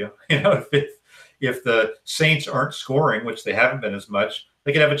game with you. If the Saints aren't scoring, which they haven't been as much,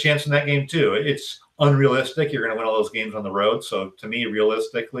 they could have a chance in that game too. It's unrealistic. You're going to win all those games on the road. So, to me,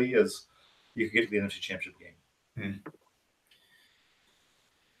 realistically, is you could get to the NFC Championship game.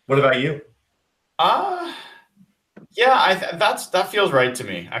 What about you? Yeah, that feels right to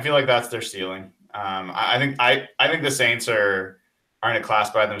me. I feel like that's their ceiling. I think the Saints are in a class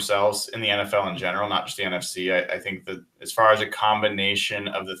by themselves in the NFL in general, not just the NFC. I think that as far as a combination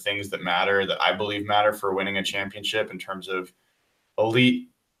of the things that matter, that I believe matter for winning a championship in terms of elite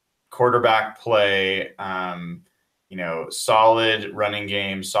quarterback play, solid running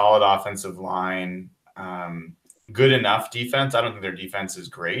game, solid offensive line, good enough defense. I don't think their defense is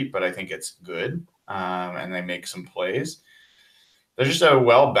great, but I think it's good, and they make some plays. They're just a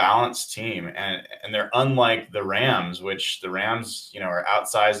well-balanced team, and they're unlike the Rams, which the Rams, are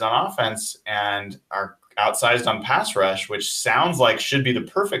outsized on offense and are outsized on pass rush, which sounds like should be the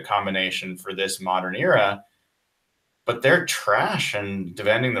perfect combination for this modern era. But they're trash and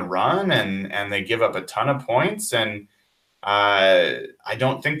defending the run, and they give up a ton of points. And I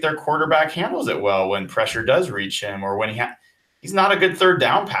don't think their quarterback handles it well when pressure does reach him, or when he's not a good third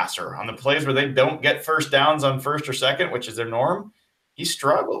down passer on the plays where they don't get first downs on first or second, which is their norm. He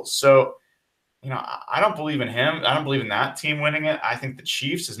struggles. So, I don't believe in him. I don't believe in that team winning it. I think the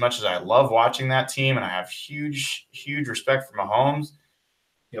Chiefs, as much as I love watching that team and I have huge, huge respect for Mahomes,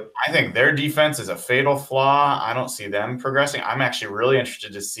 I think their defense is a fatal flaw. I don't see them progressing. I'm actually really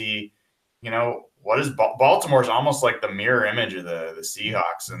interested to see, what is Baltimore's almost like the mirror image of the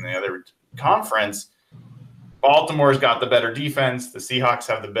Seahawks and the other conference. Baltimore's got the better defense. The Seahawks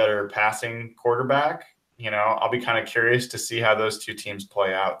have the better passing quarterback. I'll be kind of curious to see how those two teams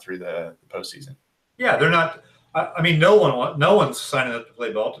play out through the postseason. Yeah, they're not. I mean, no one's signing up to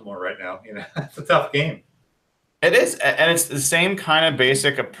play Baltimore right now. It's a tough game. It is, and it's the same kind of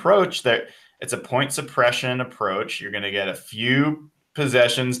basic approach. That it's a point suppression approach. You're going to get a few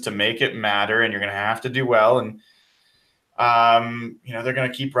possessions to make it matter, and you're going to have to do well. And they're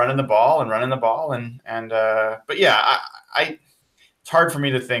going to keep running the ball, but yeah, it's hard for me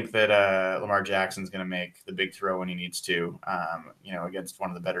to think that Lamar Jackson's going to make the big throw when he needs to, against one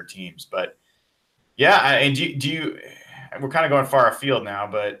of the better teams. But yeah, and do you? We're kind of going far afield now,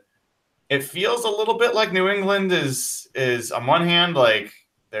 but it feels a little bit like New England is on one hand like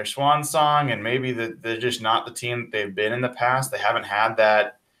their swan song, and maybe they're just not the team that they've been in the past. They haven't had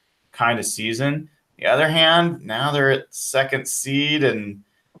that kind of season. The other hand, now they're at second seed and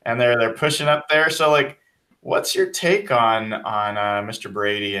they're pushing up there. So what's your take on Mr.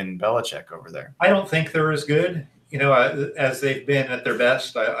 Brady and Belichick over there? I don't think they're as good, as they've been at their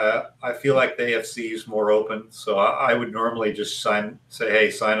best. I feel like the AFC is more open, so I would normally just say, hey,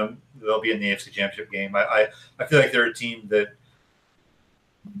 sign them. They'll be in the AFC Championship game. I feel like they're a team that,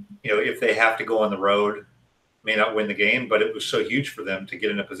 if they have to go on the road, may not win the game, but it was so huge for them to get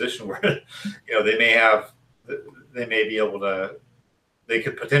in a position where, they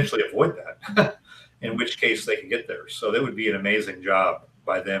could potentially avoid that. In which case they can get there. So that would be an amazing job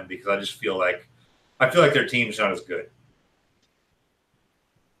by them, because I feel like their team's not as good.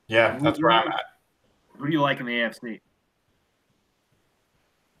 Yeah, that's where I'm at. Who do you like in the AFC?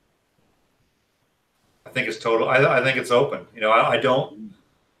 I think it's total. I think it's open.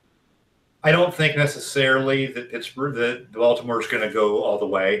 I don't think necessarily that Baltimore's going to go all the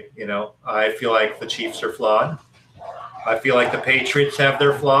way. I feel like the Chiefs are flawed. I feel like the Patriots have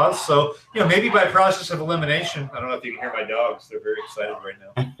their flaws. So, maybe by process of elimination, I don't know if you can hear my dogs. They're very excited right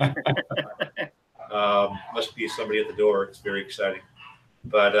now. Must be somebody at the door. It's very exciting.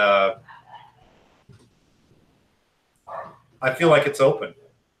 But I feel like it's open.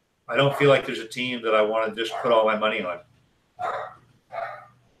 I don't feel like there's a team that I want to just put all my money on.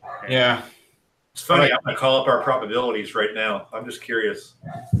 Yeah. It's funny. I'm going to call up our probabilities right now. I'm just curious.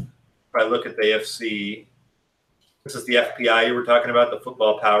 If I look at the AFC, this is the FPI you were talking about, the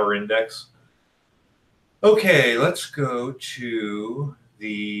Football Power Index. Okay, let's go to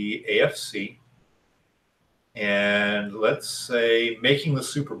the AFC. And let's say making the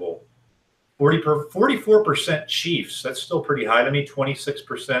Super Bowl. 44% Chiefs. That's still pretty high to me.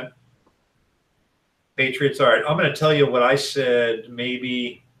 26% Patriots. All right, I'm going to tell you what I said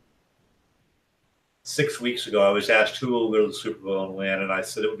maybe 6 weeks ago. I was asked who will go to the Super Bowl and win, and I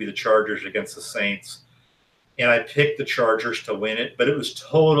said it would be the Chargers against the Saints. And I picked the Chargers to win it, but it was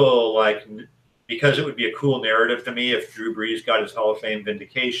total, like, because it would be a cool narrative to me if Drew Brees got his Hall of Fame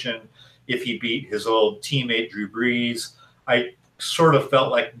vindication, if he beat his old teammate Drew Brees. I sort of felt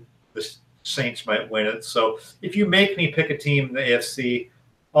like the Saints might win it. So if you make me pick a team in the AFC,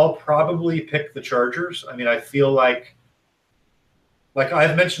 I'll probably pick the Chargers. I mean, I feel like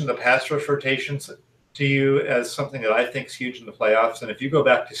I've mentioned the pass rush rotations to you as something that I think is huge in the playoffs. And if you go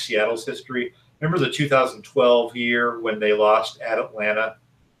back to Seattle's history, remember the 2012 year when they lost at Atlanta?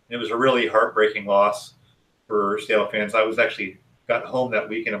 It was a really heartbreaking loss for Seattle fans. I was actually got home that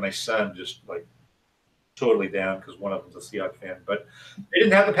weekend and my son just like totally down because one of them's a Seahawks fan. But they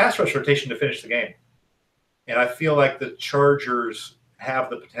didn't have the pass rush rotation to finish the game. And I feel like the Chargers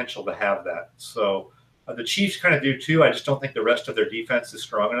have the potential to have that. So the Chiefs kind of do too. I just don't think the rest of their defense is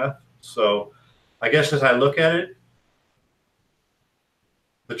strong enough. So I guess as I look at it,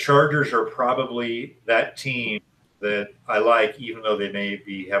 the Chargers are probably that team that I like, even though they may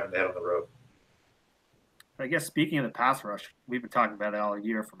be having to head on the road. I guess speaking of the pass rush, we've been talking about it all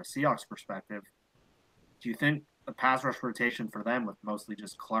year from a Seahawks perspective. Do you think the pass rush rotation for them with mostly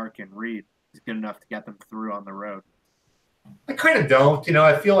just Clark and Reed is good enough to get them through on the road? I kind of don't. You know,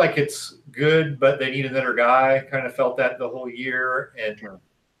 I feel like it's good, but they need another guy. I kind of felt that the whole year. And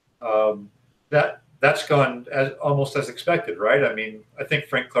that's gone almost as expected, right? I mean, I think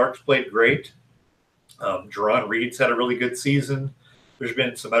Frank Clark's played great. Jerron Reed's had a really good season. There's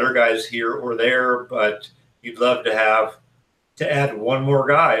been some other guys here or there, but you'd love to add one more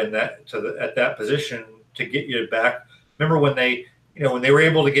guy at that position to get you back. Remember when they were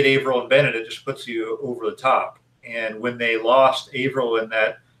able to get Averill and Bennett, it just puts you over the top. And when they lost Averill in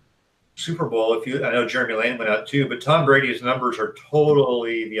that Super Bowl, I know Jeremy Lane went out too, but Tom Brady's numbers are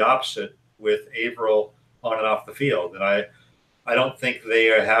totally the opposite with Averill on and off the field. And I don't think they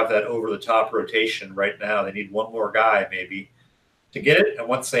have that over-the-top rotation right now. They need one more guy maybe to get it. And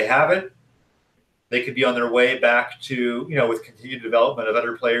once they have it, they could be on their way back to, with continued development of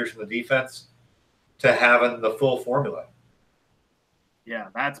other players in the defense, to having the full formula. Yeah,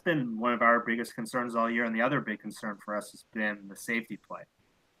 that's been one of our biggest concerns all year. And the other big concern for us has been the safety play.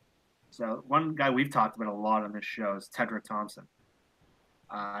 So one guy we've talked about a lot on this show is Tedrick Thompson.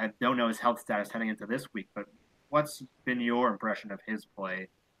 I don't know his health status heading into this week, but what's been your impression of his play?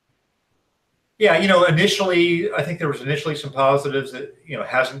 Yeah, initially, I think there was some positives that,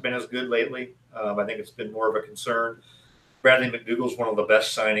 hasn't been as good lately. I think it's been more of a concern. Bradley McDougald's one of the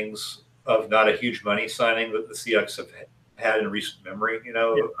best signings of not a huge money signing that the Seahawks have had in recent memory,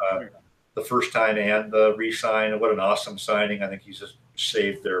 the first time and the re-sign. What an awesome signing. I think he's just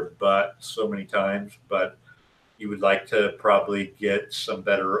saved their butt so many times, but you would like to probably get some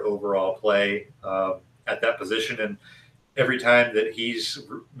better overall play at that position. And every time that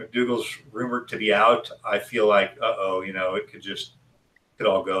McDougald's rumored to be out, I feel like, it could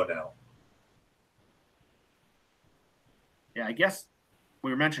all go now. Yeah, I guess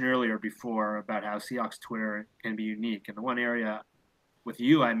we were mentioned earlier before about how Seahawks Twitter can be unique. And the one area with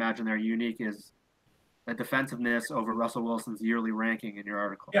you, I imagine they're unique, is the defensiveness over Russell Wilson's yearly ranking in your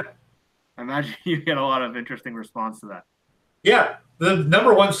article. Yeah. I imagine you get a lot of interesting response to that. Yeah. The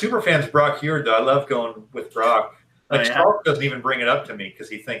number one superfan's Brock Huard, though. I love going with Brock. Stark doesn't even bring it up to me because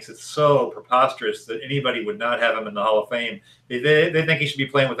he thinks it's so preposterous that anybody would not have him in the Hall of Fame. They think he should be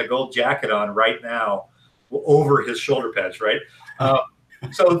playing with a gold jacket on right now over his shoulder pads, right?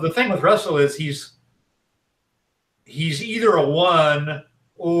 So the thing with Russell is he's either a 1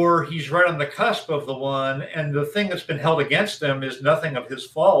 or he's right on the cusp of the 1. And the thing that's been held against him is nothing of his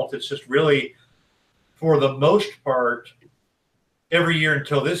fault. It's just really, for the most part, every year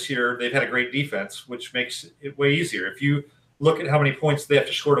until this year, they've had a great defense, which makes it way easier. If you look at how many points they have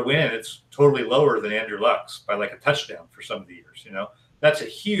to score to win, it's totally lower than Andrew Luck's by like a touchdown for some of the years. That's a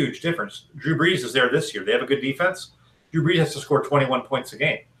huge difference. Drew Brees is there this year. They have a good defense. Drew Brees has to score 21 points a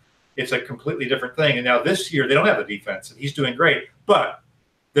game. It's a completely different thing. And now this year, they don't have a defense, and he's doing great, but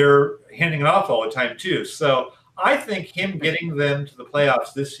they're handing it off all the time too. So I think him getting them to the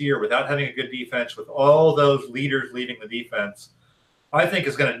playoffs this year without having a good defense, with all those leaders leading the defense, I think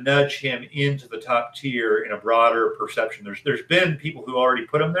is going to nudge him into the top tier in a broader perception. There's been people who already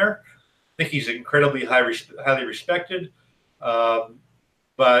put him there. I think he's incredibly highly respected,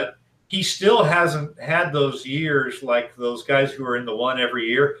 but he still hasn't had those years like those guys who are in the 1 every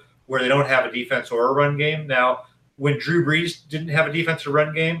year where they don't have a defense or a run game. Now, when Drew Brees didn't have a defense or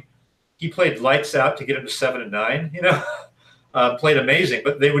run game, he played lights out to get him to 7-9. Played amazing,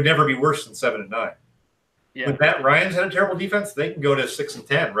 but they would never be worse than 7-9. Yeah. When Matt Ryan's had a terrible defense, they can go to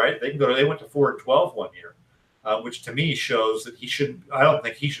 6-10, right? They went to 4-12 one year, which to me shows that he shouldn't. I don't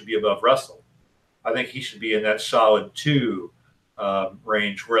think he should be above Russell. I think he should be in that solid 2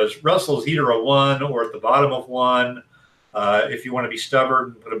 range, whereas Russell's either a 1 or at the bottom of 1. If you want to be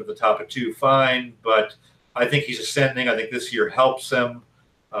stubborn, put him at the top of 2, fine. But I think he's ascending. I think this year helps him.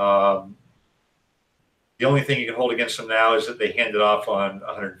 The only thing you can hold against him now is that they hand it off on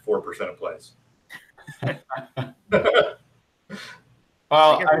 104% of plays. Well,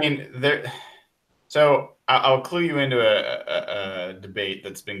 I mean, there. So I'll clue you into a debate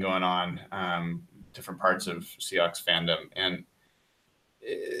that's been going on, different parts of Seahawks fandom, and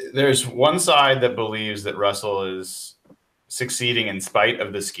there's one side that believes that Russell is succeeding in spite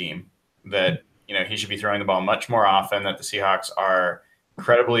of the scheme, that he should be throwing the ball much more often, that the Seahawks are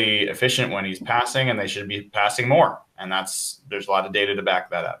incredibly efficient when he's passing, and they should be passing more, and there's a lot of data to back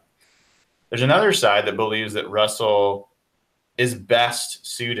that up. There's another side that believes that Russell is best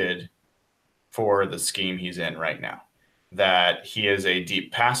suited for the scheme he's in right now, that he is a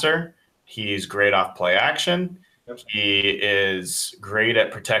deep passer. He's great off play action. He is great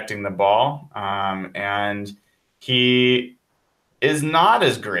at protecting the ball. And he is not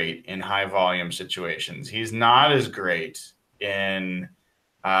as great in high volume situations. He's not as great in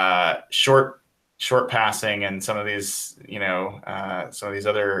short passing and some of these, some of these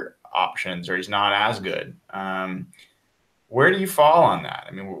other options, or he's not as good. Where do you fall on that?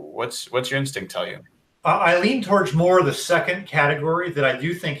 I mean, what's your instinct tell you? I lean towards more the second category, that I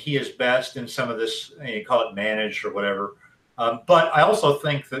do think he is best in some of this, you call it managed or whatever. But I also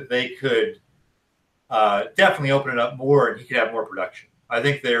think that they could definitely open it up more and he could have more production. I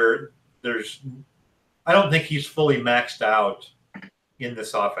think I don't think he's fully maxed out in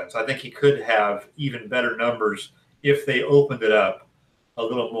this offense. I think he could have even better numbers if they opened it up a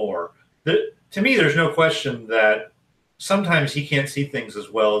little more. To me, there's no question that sometimes he can't see things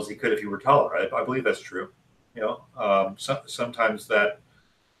as well as he could if he were taller. I believe that's true. Sometimes that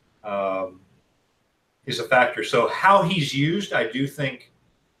is a factor. So how he's used, I do think,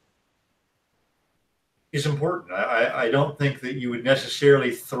 is important. I don't think that you would necessarily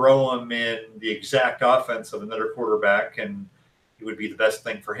throw him in the exact offense of another quarterback and it would be the best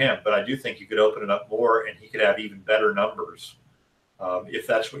thing for him. But I do think you could open it up more and he could have even better numbers if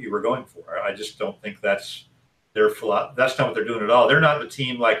that's what you were going for. I just don't think that's not what they're doing at all. They're not the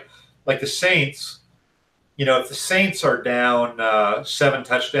team like the Saints. If the Saints are down 7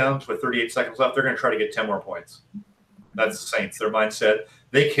 touchdowns with 38 seconds left, they're going to try to get 10 more points. That's the Saints. Their mindset.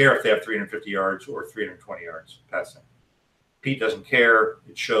 They care if they have 350 yards or 320 yards passing. Pete doesn't care.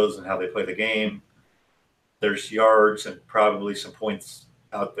 It shows in how they play the game. There's yards and probably some points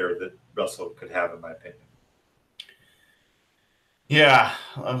out there that Russell could have, in my opinion. Yeah,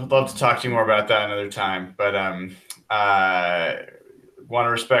 I'd love to talk to you more about that another time. But want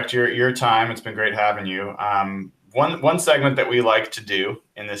to respect your time. It's been great having you. One segment that we like to do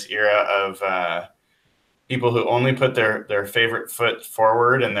in this era of people who only put their favorite foot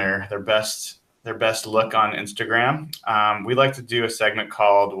forward and their best look on Instagram. We like to do a segment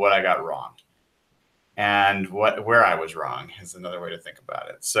called "What I Got Wrong," and where I was wrong is another way to think about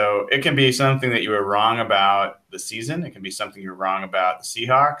it. So it can be something that you were wrong about the season. It can be something you're wrong about the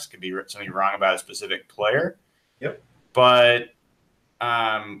Seahawks. It could be something you're wrong about a specific player. Yep. But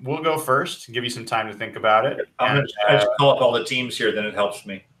we'll go first and give you some time to think about it. I just call up all the teams here, then it helps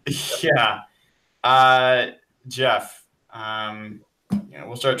me. Yeah. Jeff,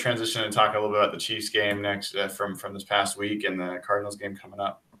 we'll start transitioning and talk a little bit about the Chiefs game next from this past week and the Cardinals game coming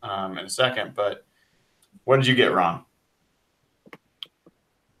up in a second. But what did you get wrong?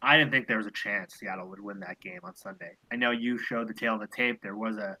 I didn't think there was a chance Seattle would win that game on Sunday. I know you showed the tail of the tape. There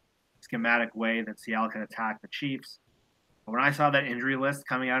was a schematic way that Seattle can attack the Chiefs. But when I saw that injury list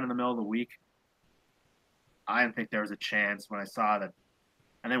coming out in the middle of the week, I didn't think there was a chance when I saw that.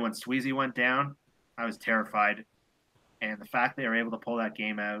 And then when Sweezy went down, I was terrified. And the fact they were able to pull that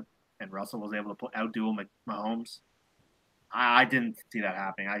game out and Russell was able to outduel Mahomes, I didn't see that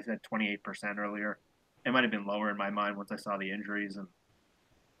happening. I said 28% earlier. It might have been lower in my mind once I saw the injuries. And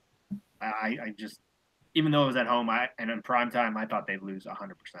I just, even though it was at home and in prime time, I thought they'd lose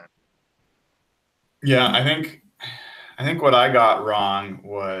 100%. Yeah, I think what I got wrong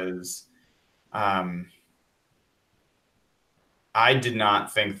was I did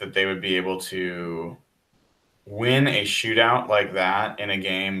not think that they would be able to win a shootout like that in a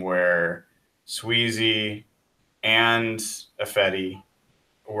game where Sweezy and Ifedi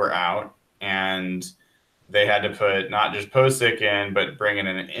were out and they had to put not just Posick in, but bring in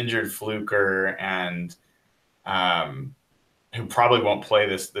an injured Fluker and who probably won't play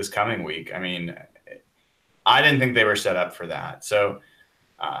this coming week. I mean, I didn't think they were set up for that. So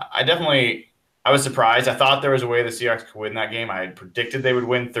I was surprised. I thought there was a way the Seahawks could win that game. I had predicted they would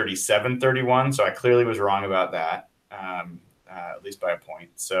win 37-31, so I clearly was wrong about that, at least by a point.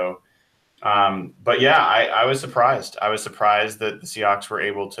 So, but yeah, I was surprised. I was surprised that the Seahawks were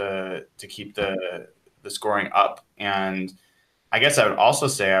able to keep the scoring up. And I guess I would also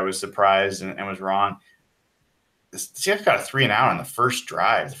say I was surprised and was wrong. The Seahawks got a 3-and-out on the first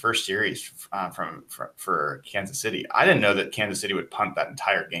drive, the first series for Kansas City. I didn't know that Kansas City would punt that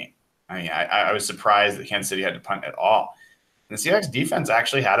entire game. I mean, I was surprised that Kansas City had to punt at all. And the Seahawks defense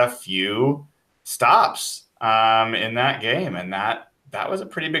actually had a few stops in that game, and that was a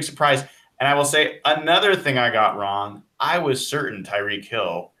pretty big surprise. And I will say another thing I got wrong. I was certain Tyreek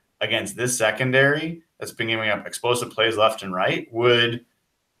Hill against this secondary that's been giving up explosive plays left and right would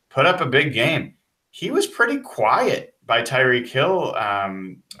put up a big game. He was pretty quiet by Tyreek Hill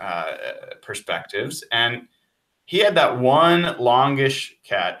perspectives, and he had that one longish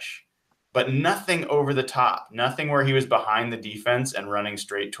catch, but nothing over the top, nothing where he was behind the defense and running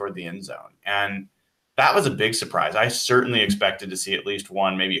straight toward the end zone. And that was a big surprise. I certainly expected to see at least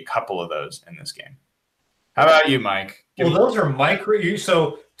one, maybe a couple of those in this game. How about you, Mike? Well, those are micro.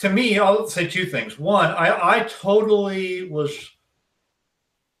 So to me, I'll say two things. One, I totally was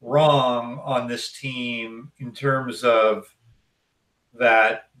wrong on this team in terms of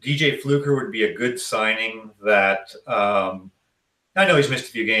that DJ Fluker would be a good signing. That I know he's missed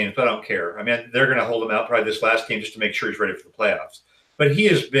a few games, but I don't care. I mean, they're going to hold him out probably this last game just to make sure he's ready for the playoffs. But he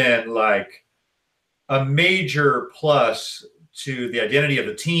has been like a major plus to the identity of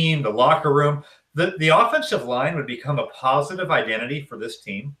the team, the locker room. The offensive line would become a positive identity for this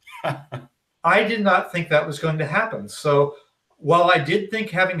team. I did not think that was going to happen. So while I did think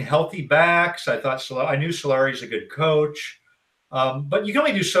having healthy backs, I knew Solari's a good coach. But you can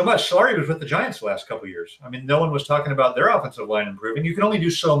only do so much. Solari was with the Giants the last couple of years. I mean, no one was talking about their offensive line improving. You can only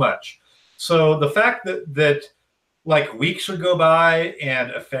do so much. So the fact that like weeks would go by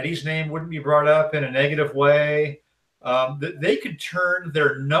and Ifedi's name wouldn't be brought up in a negative way, that they could turn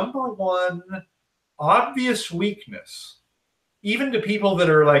their number one obvious weakness, even to people that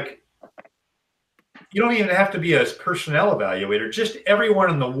are like, you don't even have to be a personnel evaluator. Just everyone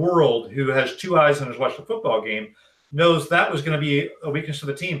in the world who has two eyes and has watched a football game knows that was going to be a weakness of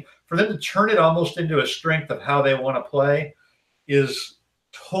the team. For them to turn it almost into a strength of how they want to play is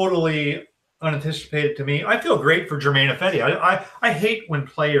totally unanticipated to me. I feel great for Germain Ifedi. I hate when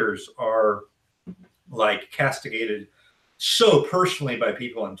players are like castigated so personally by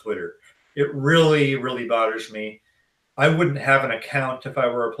people on Twitter. It really, really bothers me. I wouldn't have an account if I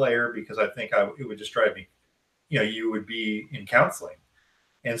were a player because I think it would just drive me. You would be in counseling.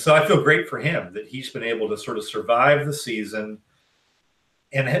 And so I feel great for him that he's been able to sort of survive the season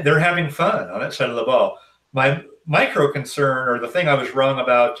and they're having fun on that side of the ball. My micro concern, or the thing I was wrong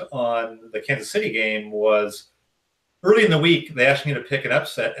about on the Kansas City game, was early in the week, they asked me to pick an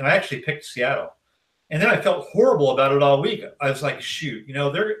upset, and I actually picked Seattle. And then I felt horrible about it all week. I was like, shoot,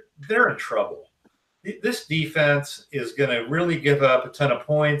 they're in trouble. This defense is going to really give up a ton of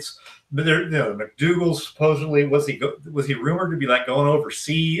points. But McDougal supposedly was he rumored to be like going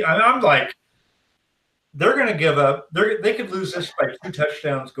overseas? I'm like, they're going to give up. They could lose this by 2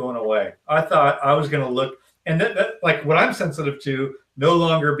 touchdowns going away. I thought I was going to look, and that like what I'm sensitive to, no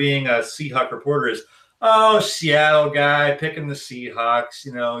longer being a Seahawk reporter, is, oh, Seattle guy picking the Seahawks.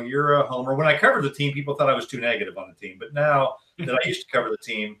 You're a homer. When I covered the team, people thought I was too negative on the team. But now that I used to cover the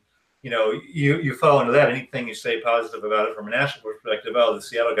team, you fall into that. Anything you say positive about it from a national perspective, oh, the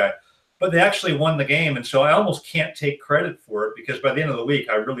Seattle guy. But they actually won the game, and so I almost can't take credit for it because by the end of the week,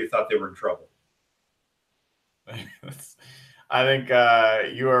 I really thought they were in trouble. I think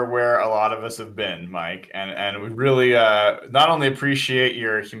you are where a lot of us have been, Mike, and we really not only appreciate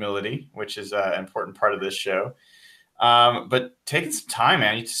your humility, which is an important part of this show, but taking some time,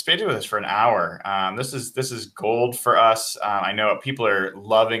 man. You participated with us for an hour. This is gold for us. I know people are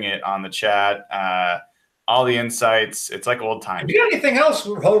loving it on the chat. All the insights. It's like old times. If you got anything else,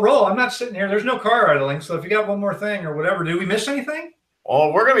 roll. I'm not sitting here. There's no car idling. So if you got one more thing or whatever, did we miss anything?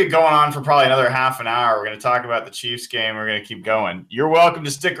 Well, we're going to be going on for probably another half an hour. We're going to talk about the Chiefs game. We're going to keep going. You're welcome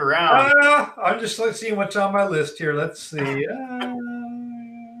to stick around. I'm just seeing what's on my list here. Let's see. Yeah.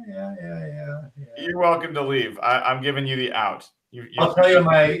 You're welcome to leave. I'm giving you the out. I'll tell you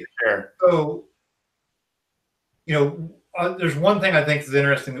my share. So, there's one thing I think is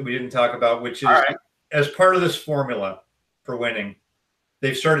interesting that we didn't talk about, which is as part of this formula for winning,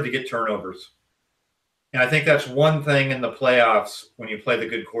 they've started to get turnovers. And I think that's one thing in the playoffs when you play the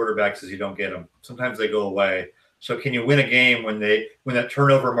good quarterbacks is you don't get them. Sometimes they go away. So can you win a game when that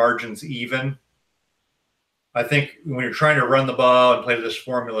turnover margin's even? I think when you're trying to run the ball and play to this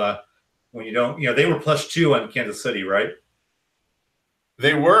formula, when you don't, they were +2 on Kansas City, right?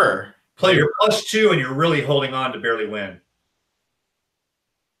 They were. You're +2 and you're really holding on to barely win.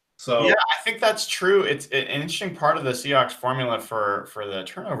 So yeah, I think that's true. It's an interesting part of the Seahawks formula for the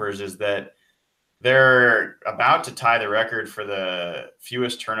turnovers is that they're about to tie the record for the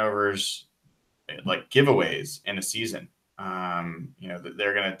fewest turnovers, like giveaways in a season.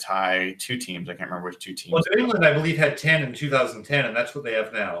 They're going to tie two teams. I can't remember which two teams. Well, New England, I believe, had 10 in 2010, and that's what they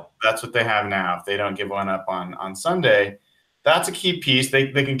have now. That's what they have now. If they don't give one up on Sunday, that's a key piece.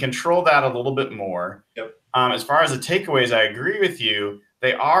 They can control that a little bit more. Yep. As far as the takeaways, I agree with you.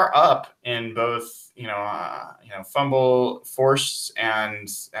 They are up in both, fumble force and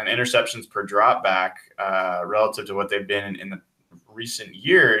interceptions per drop back relative to what they've been in the recent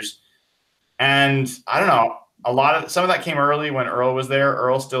years. And I don't know. Some of that came early when Earl was there.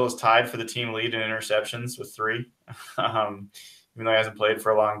 Earl still is tied for the team lead in interceptions with 3, even though he hasn't played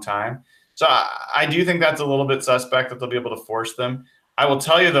for a long time. So I do think that's a little bit suspect that they'll be able to force them. I will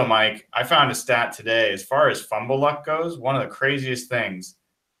tell you though, Mike, I found a stat today as far as fumble luck goes. One of the craziest things,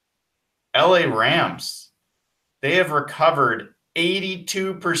 LA Rams, they have recovered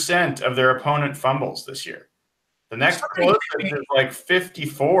 82% of their opponent fumbles this year. The next closest is like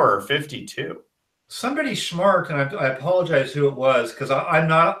 54 or 52. Somebody smart, and I apologize who it was because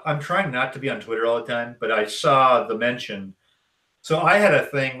I'm trying not to be on Twitter all the time, but I saw the mention. So I had a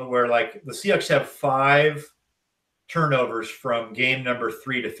thing where like the Seahawks have 5 turnovers from game number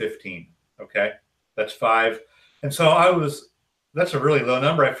 3 to 15. Okay, that's 5, and so that's a really low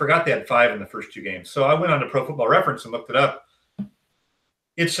number. I forgot they had 5 in the first 2 games. So I went on to Pro Football Reference and looked it up.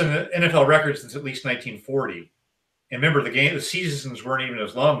 It's an NFL record since at least 1940, and remember the seasons weren't even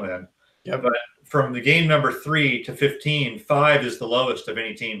as long then. Yeah, but from the game number 3 to 15, 5 is the lowest of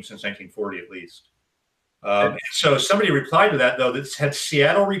any team since 1940 at least. So somebody replied to that, though, that had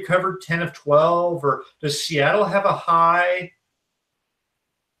Seattle recovered 10 of 12, or does Seattle have a high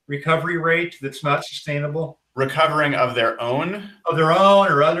recovery rate that's not sustainable? Recovering of their own? Of their own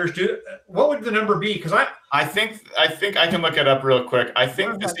or others? What would the number be? Because I think I can look it up real quick. I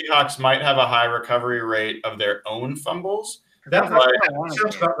think the Seahawks might have a high recovery rate of their own fumbles. That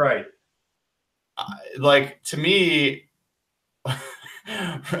sounds about right. To me,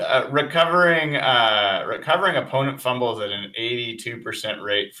 recovering opponent fumbles at an 82%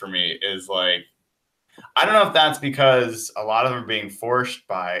 rate for me is like, I don't know if that's because a lot of them are being forced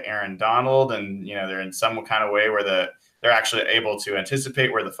by Aaron Donald and they're in some kind of way where they're actually able to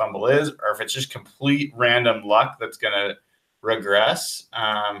anticipate where the fumble is, or if it's just complete random luck that's going to regress.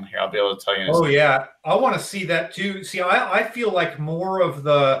 Here, I'll be able to tell you. Oh yeah, I want to see that too. See, I feel like more of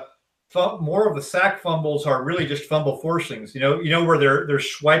the sack fumbles are really just fumble forcings. Where they're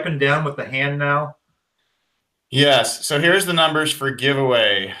swiping down with the hand now. Yes. So here's the numbers for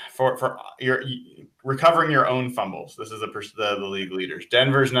giveaway for your recovering your own fumbles. This is the league leaders.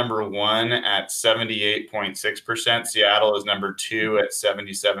 Denver's number 1 at 78.6%. Seattle is number 2 at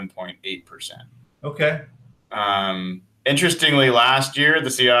 77.8%. Okay. Interestingly, last year the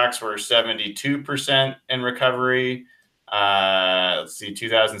Seahawks were 72% in recovery. Let's see,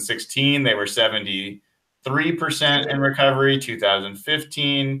 2016 they were 73% in recovery.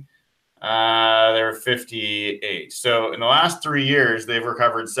 2015 they were 58. So in the last 3 years they've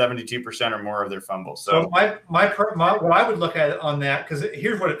recovered 72% or more of their fumbles. So what I would look at on that, because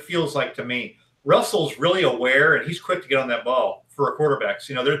here's what it feels like to me. Russell's really aware and he's quick to get on that ball for a quarterback.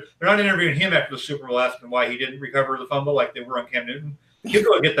 So, they're not interviewing him after the Super Bowl asking why he didn't recover the fumble like they were on Cam Newton. He'll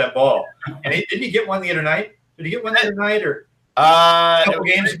go get that ball. And didn't he get one the other night? Did he get one the other night or a couple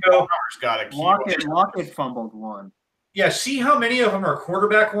games ago? Lockett fumbled one. Yeah, see how many of them are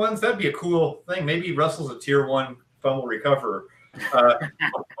quarterback ones? That'd be a cool thing. Maybe Russell's a tier 1 fumble recoverer. But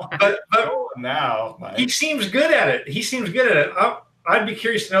now he seems good at it. I'd be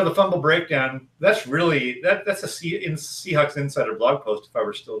curious to know the fumble breakdown. That's really that's a Seahawks Insider blog post if I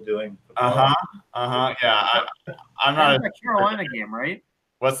were still doing. Yeah, I'm not a Carolina game, right?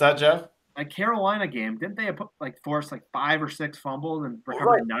 What's that, Jeff? A Carolina game, didn't they force 5 or 6 fumbles and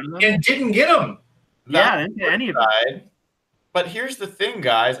recovered none of them? And didn't get them. Yeah, didn't get any of them. But here's the thing,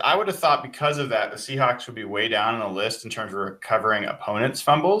 guys. I would have thought because of that, the Seahawks would be way down on the list in terms of recovering opponents'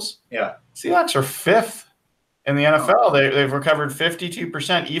 fumbles. Yeah. Seahawks are 5th in the NFL. They've recovered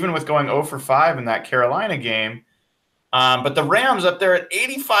 52%, even with going 0 for 5 in that Carolina game. But the Rams up there at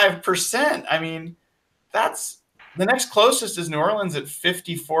 85%. I mean, that's the next closest is New Orleans at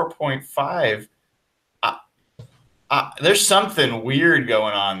 54.5. There's something weird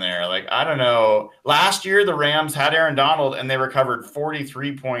going on there. I don't know. Last year, the Rams had Aaron Donald, and they recovered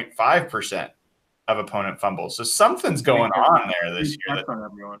 43.5%. of opponent fumbles. So something's going on there this year. That's on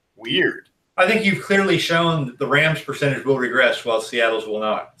everyone. Weird. I think you've clearly shown that the Rams' percentage will regress while Seattle's will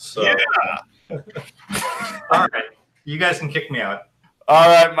not. So, Yeah. All right. You guys can kick me out. All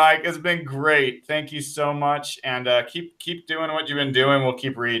right, Mike. It's been great. Thank you so much. And keep doing what you've been doing. We'll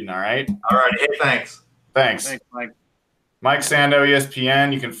keep reading, all right? All right. Hey, thanks. Thanks. Thanks, Mike. Mike Sando,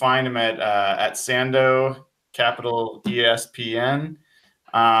 ESPN. You can find him at Sando, capital ESPN.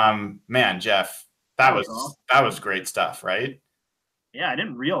 Man, Jeff, that was great stuff, right? Yeah, I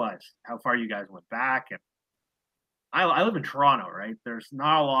didn't realize how far you guys went back. And I live in Toronto, right? There's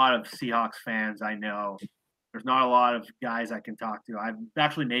not a lot of Seahawks fans I know. There's not a lot of guys I can talk to. I've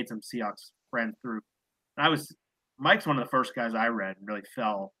actually made some Seahawks friends through. And Mike's one of the first guys I read and really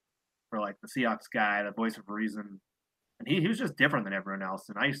fell for like the Seahawks guy, the voice of reason. And he was just different than everyone else.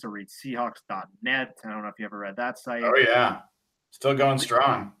 And I used to read Seahawks.net. I don't know if you ever read that site. Oh, yeah. Still going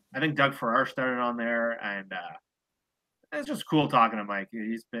strong. I think Doug Farrar started on there. And it's just cool talking to Mike.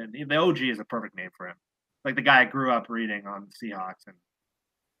 The OG is a perfect name for him. Like the guy I grew up reading on the Seahawks. And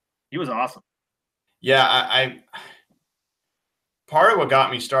he was awesome. Yeah, I part of what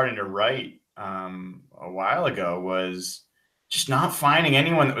got me starting to write a while ago was just not finding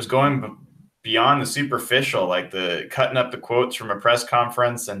anyone that was going beyond the superficial, like the cutting up the quotes from a press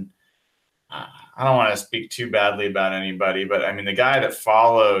conference. And I don't want to speak too badly about anybody, but I mean, the guy that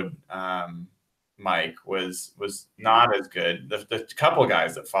followed Mike was not as good. The couple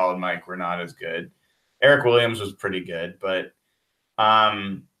guys that followed Mike were not as good. Eric Williams was pretty good, but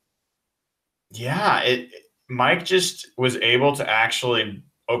Mike just was able to actually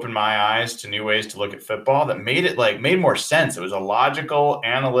open my eyes to new ways to look at football that made more sense. It was a logical,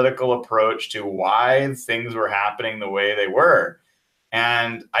 analytical approach to why things were happening the way they were.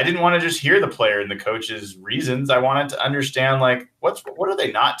 And I didn't want to just hear the player and the coach's reasons. I wanted to understand, like, what are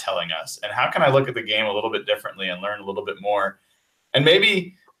they not telling us? And how can I look at the game a little bit differently and learn a little bit more? And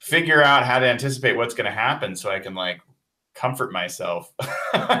maybe figure out how to anticipate what's going to happen so I can, like, comfort myself,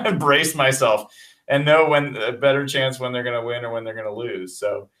 brace myself, and know when a better chance when they're going to win or when they're going to lose.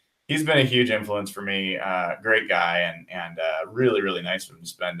 So he's been a huge influence for me. Great guy and really, really nice of him to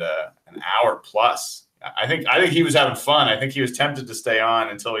spend an hour plus. I think he was having fun. I think he was tempted to stay on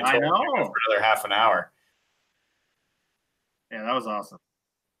until he told me to go for another half an hour. Yeah, that was awesome.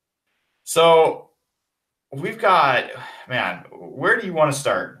 So we've got, man, where do you want to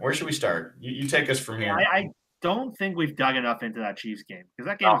start? Where should we start? You take us from here. I don't think we've dug enough into that Chiefs game because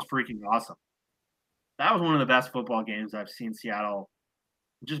that game was freaking awesome. That was one of the best football games I've seen Seattle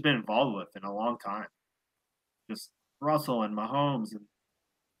just been involved with in a long time. Just Russell and Mahomes. And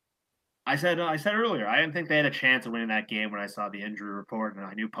I said earlier, I didn't think they had a chance of winning that game when I saw the injury report and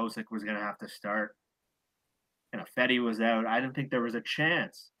I knew Posick was going to have to start. And Fetty was out. I didn't think there was a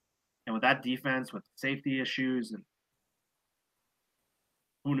chance. And with that defense, with safety issues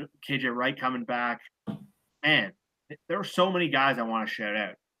and KJ Wright coming back, man, there were so many guys I want to shout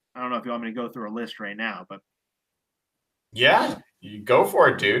out. I don't know if you want me to go through a list right now, but yeah, you go for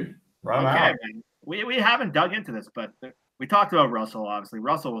it, dude. Run them out. Man. We haven't dug into this, but we talked about Russell. Obviously,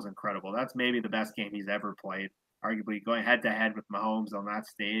 Russell was incredible. That's maybe the best game he's ever played. Arguably, going head to head with Mahomes on that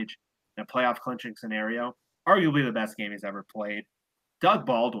stage in a playoff clinching scenario. Arguably the best game he's ever played. Doug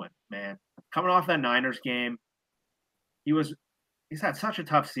Baldwin, man, coming off that Niners game, he's had such a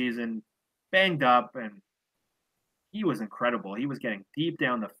tough season, banged up, and he was incredible. He was getting deep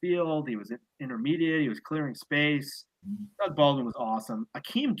down the field. He was intermediate. He was clearing space. Doug Baldwin was awesome.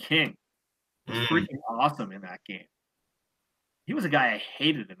 Akeem King was freaking awesome in that game. He was a guy I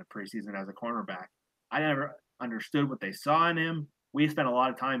hated in the preseason as a cornerback. I never understood what they saw in him. We spent a lot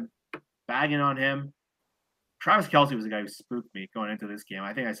of time bagging on him. Travis Kelce was the guy who spooked me going into this game.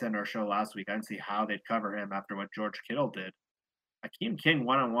 I think I said in our show last week, I didn't see how they'd cover him after what George Kittle did. Akeem King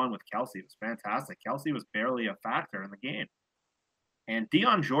one-on-one with Kelce was fantastic. Kelce was barely a factor in the game. And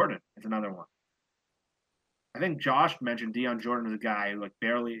Deion Jordan is another one. I think Josh mentioned Deion Jordan as a guy who as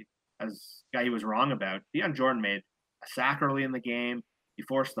a guy he was wrong about. Deion Jordan made a sack early in the game. He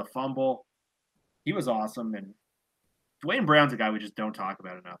forced the fumble. He was awesome. And Dwayne Brown's a guy we just don't talk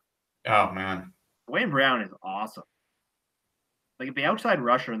about enough. Oh, man. Dwayne Brown is awesome. Like, the outside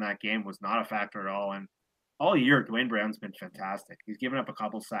rusher in that game was not a factor at all. And all year, Dwayne Brown's been fantastic. He's given up a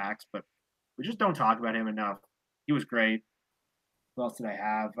couple sacks, but we just don't talk about him enough. He was great. Who else did I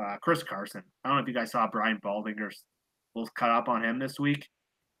have? Chris Carson. I don't know if you guys saw Brian Baldinger's little cut up on him this week.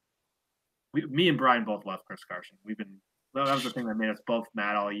 Me and Brian both love Chris Carson. That was the thing that made us both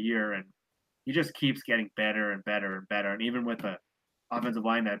mad all year, and he just keeps getting better and better and better. And even with the offensive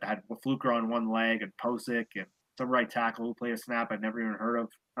line that had Fluker on one leg and Posick and some right tackle who played a snap I'd never even heard of.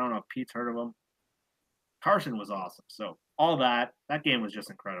 I don't know if Pete's heard of him. Carson was awesome. So all that game was just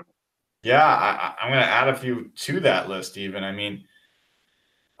incredible. Yeah, I'm going to add a few to that list even. I mean,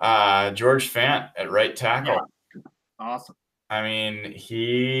 George Fant at right tackle. Yeah. Awesome. I mean,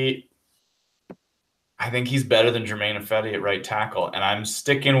 I think he's better than Germain Ifedi at right tackle, and I'm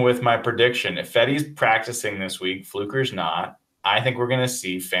sticking with my prediction. Ifedi's practicing this week, Fluker's not. I think we're going to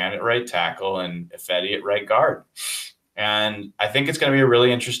see Fant at right tackle and Ifedi at right guard. And I think it's going to be a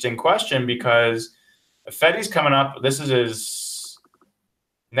really interesting question because Ifedi's coming up. This is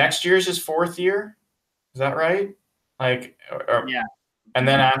next year's his 4th year. Is that right? Yeah. And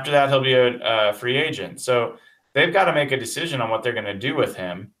then after that, he'll be a free agent. So they've got to make a decision on what they're going to do with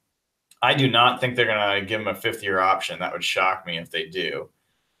him. I do not think they're going to give him a 5th-year option. That would shock me if they do.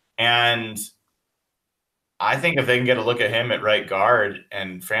 And I think if they can get a look at him at right guard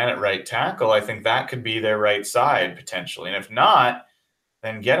and Fran at right tackle, I think that could be their right side potentially. And if not,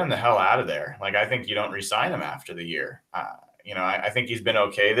 then get him the hell out of there. I think you don't re-sign him after the year. I think he's been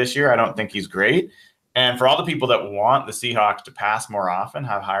okay this year. I don't think he's great. And for all the people that want the Seahawks to pass more often,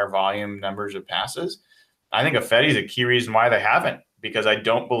 have higher volume numbers of passes, I think Ifedi is a key reason why they haven't, because I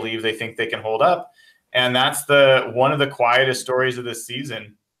don't believe they think they can hold up. And that's one of the quietest stories of this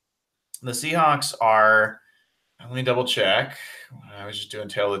season. The Seahawks are, let me double check. I was just doing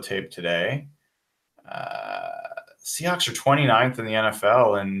tail of the tape today. Seahawks are 29th in the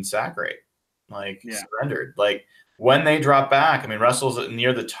NFL in sack rate, surrendered. When they drop back, I mean, Russell's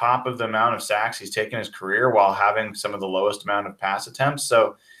near the top of the amount of sacks he's taken in his career while having some of the lowest amount of pass attempts.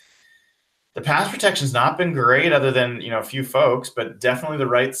 So the pass protection's not been great other than, a few folks, but definitely the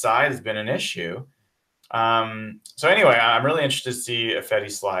right side has been an issue. So anyway, I'm really interested to see Ifedi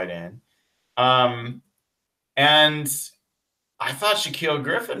slide in. And I thought Shaquille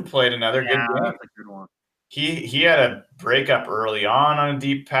Griffin played another good game. That's a good one. He had a breakup early on a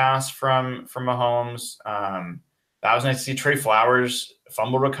deep pass from Mahomes. That was nice to see. Trey Flowers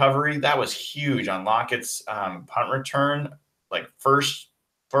fumble recovery. That was huge on Lockett's punt return, first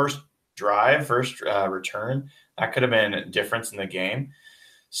drive, first return. That could have been a difference in the game.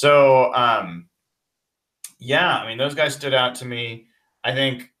 So, those guys stood out to me. I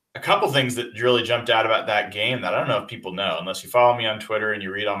think a couple things that really jumped out about that game that I don't know if people know, unless you follow me on Twitter and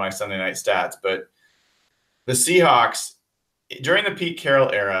you read all my Sunday night stats, but the Seahawks, during the Pete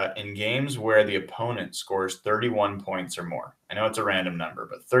Carroll era, in games where the opponent scores 31 points or more, I know it's a random number,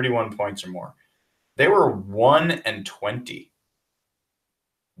 but 31 points or more, they were 1-20.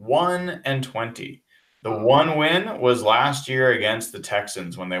 1-20. The one win was last year against the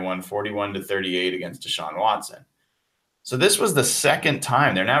Texans when they won 41-38 against Deshaun Watson. So this was the second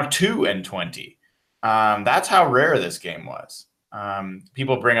time. They're now 2-20. That's how rare this game was.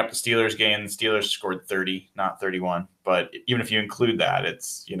 People bring up the Steelers game. The Steelers scored 30, not 31. But even if you include that,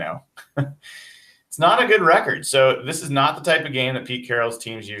 it's, it's not a good record. So this is not the type of game that Pete Carroll's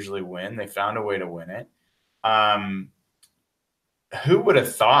teams usually win. They found a way to win it. Who would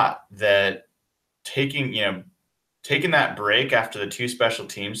have thought that taking that break after the 2 special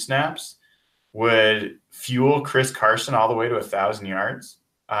team snaps would fuel Chris Carson all the way to 1,000 yards?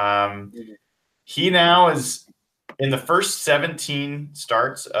 He now is in the first 17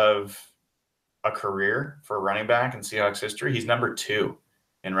 starts of a career for a running back in Seahawks history. He's number 2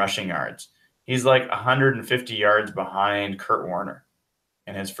 in rushing yards. He's 150 yards behind Kurt Warner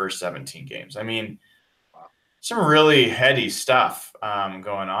in his first 17 games. I mean, some really heady stuff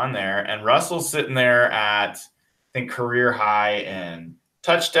going on there. And Russell's sitting there at, I think, career high in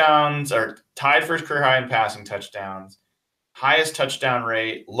touchdowns, or tied for his career high in passing touchdowns, highest touchdown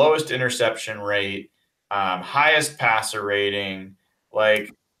rate, lowest interception rate, highest passer rating.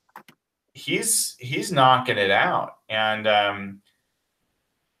 He's knocking it out. And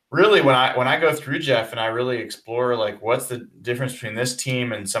really, when I go through Jeff and I really explore what's the difference between this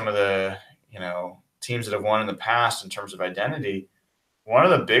team and some of the teams that have won in the past in terms of identity, one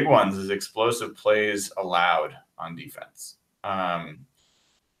of the big ones is explosive plays allowed on defense.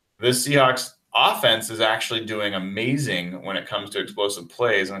 This Seahawks offense is actually doing amazing when it comes to explosive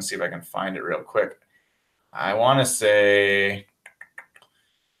plays. I'm going to see if I can find it real quick. I want to say,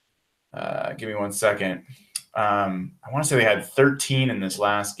 give me 1 second. I want to say they had 13 in this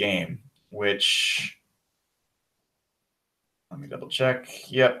last game, which, let me double check.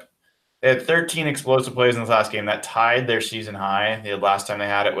 Yep. They had 13 explosive plays in this last game. That tied their season high. The last time they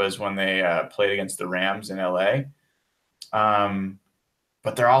had it was when they played against the Rams in LA.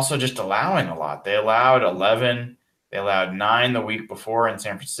 But they're also just allowing a lot. They allowed 11. They allowed 9 the week before in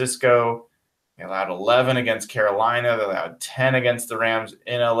San Francisco. They allowed 11 against Carolina. They allowed 10 against the Rams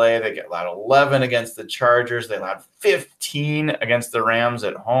in LA. They allowed 11 against the Chargers. They allowed 15 against the Rams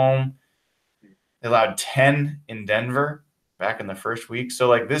at home. They allowed 10 in Denver back in the first week. So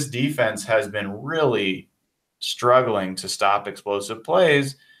like this defense has been really struggling to stop explosive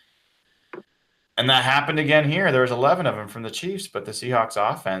plays. And that happened again here. There was 11 of them from the Chiefs, but the Seahawks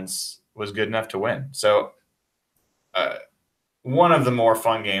offense was good enough to win. So one of the more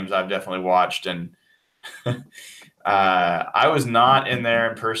fun games I've definitely watched. And I was not in there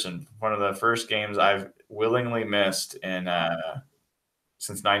in person. One of the first games I've willingly missed in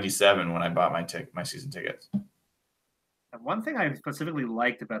since '97 when I bought my season tickets. And one thing I specifically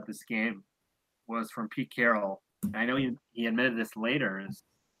liked about this game was from Pete Carroll. And I know he admitted this later, is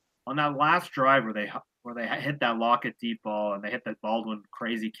on that last drive where they hit that Lockett deep ball and they hit that Baldwin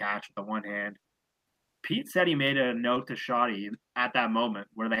crazy catch with the one hand. Pete said he made a note to Shoddy at that moment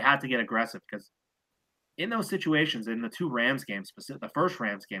where they had to get aggressive because in those situations, in the two Rams games, the first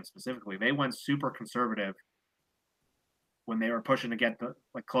Rams game specifically, they went super conservative when they were pushing to get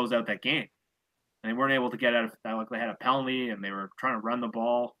close out that game, and they weren't able to get out of that. Like they had a penalty and they were trying to run the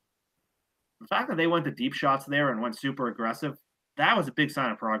ball. The fact that they went to deep shots there and went super aggressive, that was a big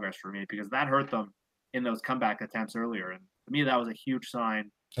sign of progress for me because that hurt them in those comeback attempts earlier. And to me, that was a huge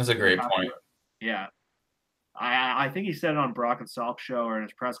sign. That's a great point. Yeah. I think he said it on Brock and Salk show or in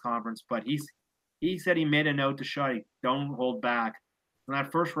his press conference, but he said he made a note to Shoddy, don't hold back. In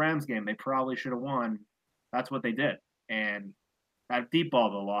that first Rams game, they probably should have won. That's what they did. And that deep ball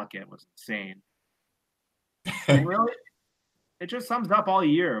to Lockett was insane. And really, it just sums up all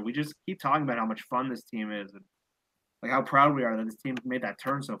year. We just keep talking about how much fun this team is and like how proud we are that this team made that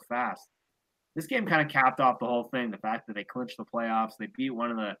turn so fast. This game kind of capped off the whole thing. The fact that they clinched the playoffs, they beat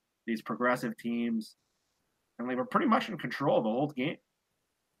one of these progressive teams, and they were pretty much in control the whole game.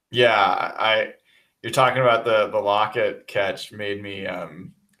 Yeah, you're talking about the Lockett catch made me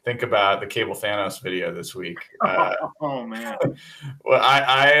think about the Cable Thanos video this week. Oh man.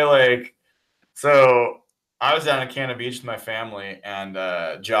 Well, so I was down in Cannon Beach with my family, and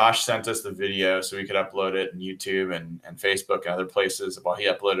Josh sent us the video so we could upload it on YouTube and Facebook and other places while he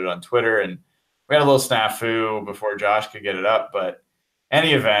uploaded it on Twitter. And we had a little snafu before Josh could get it up. But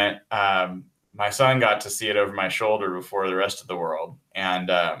any event, my son got to see it over my shoulder before the rest of the world.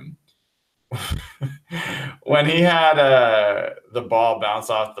 And when he had the ball bounce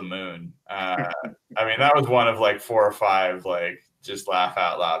off the moon, I mean, that was one of like 4 or 5 like just laugh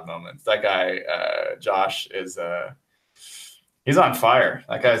out loud moments. That guy, Josh, is he's on fire.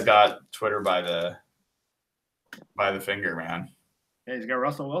 That guy's got Twitter by the finger, man. Yeah, he's got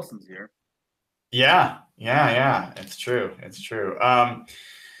Russell Wilson's here. Yeah. It's true.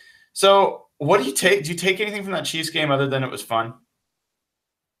 So what do you take? Do you take anything from that Chiefs game other than it was fun?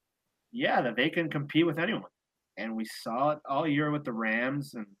 Yeah, that they can compete with anyone. And we saw it all year with the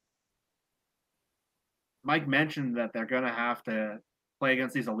Rams. And Mike mentioned that they're going to have to play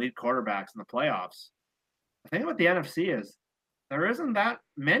against these elite quarterbacks in the playoffs. The thing about the NFC is there isn't that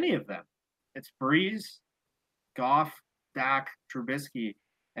many of them. It's Breeze, Goff, Dak, Trubisky,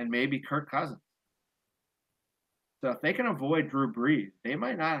 and maybe Kirk Cousins. So if they can avoid Drew Brees, they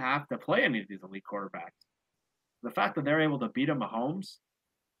might not have to play any of these elite quarterbacks. The fact that they're able to beat Mahomes,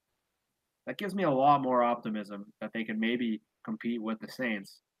 that gives me a lot more optimism that they can maybe compete with the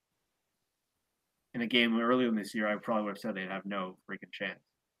Saints. In a game earlier in this year, I probably would have said they'd have no freaking chance.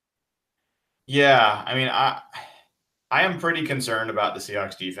 Yeah, I mean, I am pretty concerned about the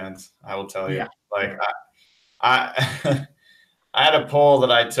Seahawks defense. I will tell you. Yeah. Like, I I had a poll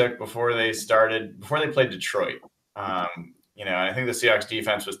that I took before they played Detroit. I think the Seahawks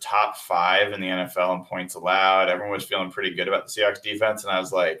defense was top 5 in the NFL in points allowed. Everyone was feeling pretty good about the Seahawks defense, and I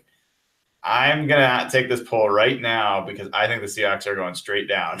was like, I'm gonna take this poll right now because I think the Seahawks are going straight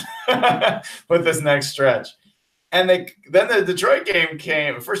down with this next stretch. And then the Detroit game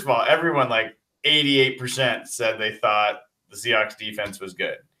came. First of all, everyone like 88% said they thought the Seahawks defense was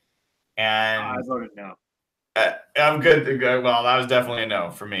good. And I voted no. I'm good. Well, that was definitely a no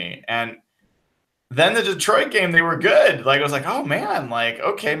for me. And then the Detroit game, they were good. Like I was like, oh man, like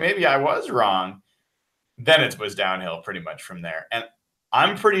okay, maybe I was wrong. Then it was downhill pretty much from there. And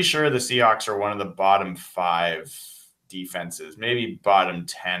I'm pretty sure the Seahawks are one of the bottom 5 defenses, maybe bottom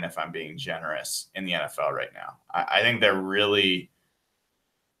 10 if I'm being generous in the NFL right now. I think they're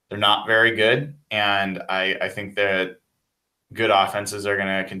not very good, and I think that good offenses are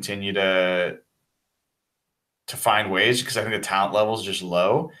going to continue to find ways because I think the talent level is just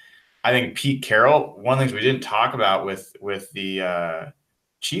low. I think Pete Carroll, one of the things we didn't talk about with the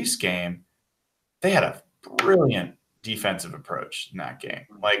Chiefs game, they had a brilliant defensive approach in that game.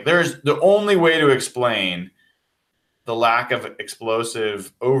 Like there's the only way to explain the lack of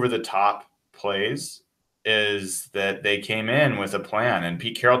explosive over the top plays is that they came in with a plan, and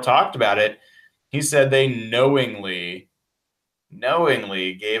Pete Carroll talked about it He said they knowingly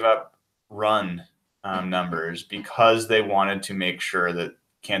gave up run numbers because they wanted to make sure that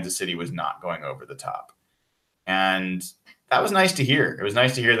Kansas City was not going over the top. And that was nice to hear. It was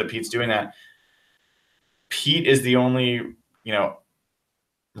nice to hear that Pete's doing that. Pete is the only,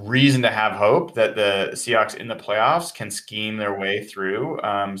 reason to have hope that the Seahawks in the playoffs can scheme their way through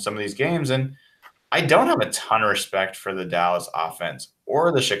some of these games. And I don't have a ton of respect for the Dallas offense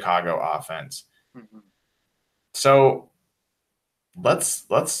or the Chicago offense. Mm-hmm. So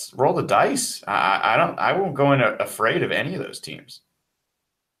let's roll the dice. I won't go in afraid of any of those teams.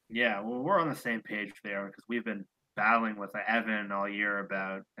 Yeah, well, we're on the same page there because we've been battling with Evan all year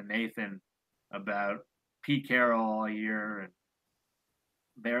about and Nathan about Pete Carroll all year,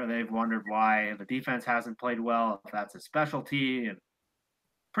 and they've wondered why the defense hasn't played well, if that's a specialty, and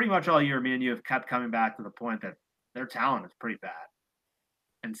pretty much all year, me and you have kept coming back to the point that their talent is pretty bad.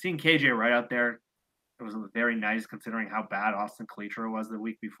 And seeing KJ Wright out there, it was very nice considering how bad Austin Cleature was the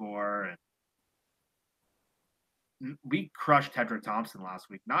week before. And we crushed Tedrick Thompson last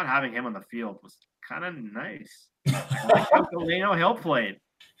week. Not having him on the field was kind of nice. I like how Delano Hill played.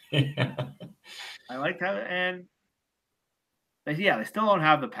 Yeah. I liked how, and they still don't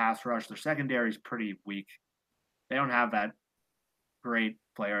have the pass rush. Their secondary is pretty weak. They don't have that great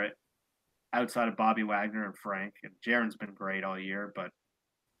player outside of Bobby Wagner and Frank. And Jaron's been great all year, but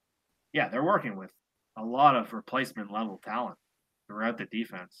yeah, they're working with a lot of replacement level talent throughout the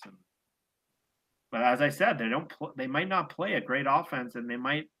defense. But as I said, they might not play a great offense, and they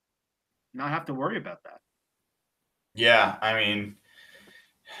might not have to worry about that. Yeah, I mean,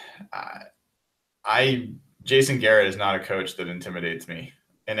 Jason Garrett is not a coach that intimidates me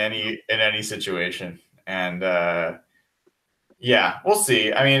in any situation, and yeah, we'll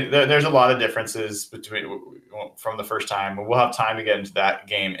see. I mean, there's a lot of differences from the first time. We'll have time to get into that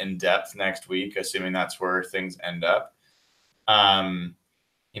game in depth next week, assuming that's where things end up.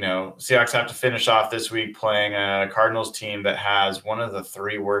 Seahawks have to finish off this week playing a Cardinals team that has one of the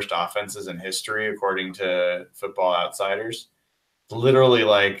 3 worst offenses in history, according to Football Outsiders. Literally,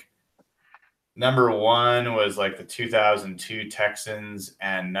 like, number 1 was like the 2002 Texans,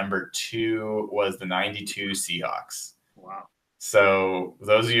 and number 2 was the 92 Seahawks. Wow. So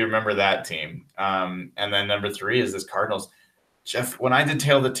those of you remember that team. And then number 3 is this Cardinals. Jeff, when I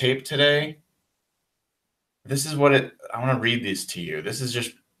detail the tape today, this is what I want to read these to you. This is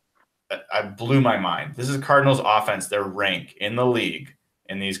just, I blew my mind. This is Cardinals offense, their rank in the league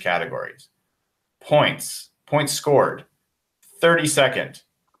in these categories. Points scored, 32nd.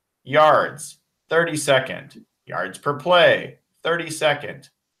 Yards, 32nd. Yards per play, 32nd.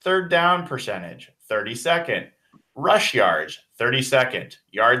 Third down percentage, 32nd. Rush yards, 32nd.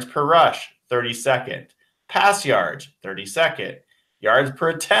 Yards per rush, 32nd. Pass yards, 32nd. Yards per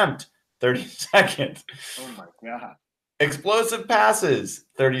attempt, 32nd. Oh my God. Explosive passes,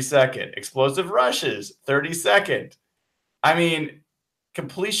 32nd. Explosive rushes, 32nd. I mean,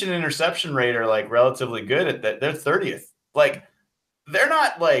 completion interception rate are like relatively good at that. They're 30th. Like, they're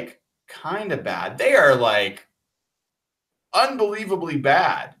not like kind of bad. They are like unbelievably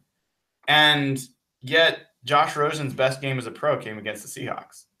bad. And yet Josh Rosen's best game as a pro came against the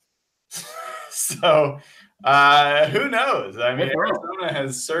Seahawks. So who knows? I mean, Arizona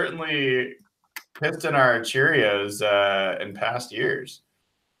has certainly pissed in our Cheerios in past years.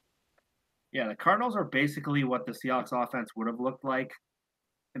 Yeah, the Cardinals are basically what the Seahawks offense would have looked like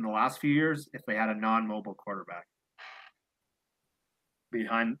in the last few years if they had a non-mobile quarterback.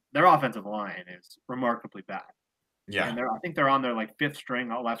 Behind their offensive line is remarkably bad. Yeah. And I think they're on their like 5th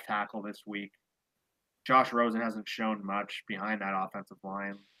string left tackle this week. Josh Rosen hasn't shown much behind that offensive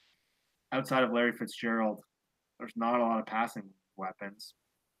line. Outside of Larry Fitzgerald, there's not a lot of passing weapons.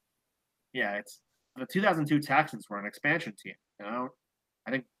 Yeah, it's the 2002 Texans were an expansion team. I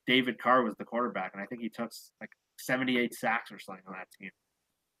think David Carr was the quarterback, and I think he took like 78 sacks or something on that team.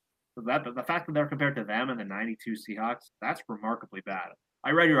 So the fact that they're compared to them and the 92 Seahawks, that's remarkably bad. I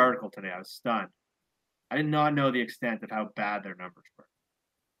read your article today. I was stunned. I did not know the extent of how bad their numbers were.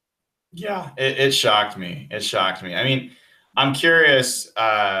 Yeah, it shocked me. It shocked me. I mean, I'm curious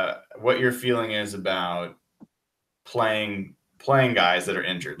what your feeling is about playing guys that are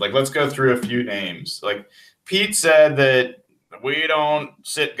injured. Like, let's go through a few names. Like, Pete said that we don't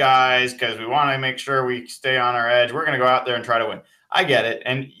sit guys because we want to make sure we stay on our edge. We're going to go out there and try to win. I get it.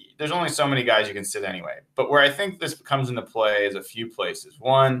 And there's only so many guys you can sit anyway. But where I think this comes into play is a few places.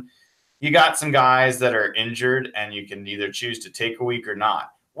 One, you got some guys that are injured and you can either choose to take a week or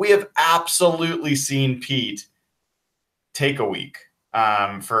not. We have absolutely seen Pete take a week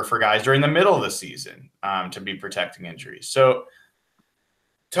for guys during the middle of the season to be protecting injuries. So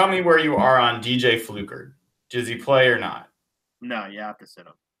tell me where you are on DJ Fluker. Does he play or not? No, you have to sit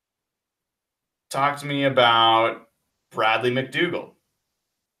him. Talk to me about Bradley McDougald.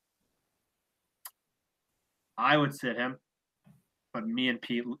 I would sit him, but me and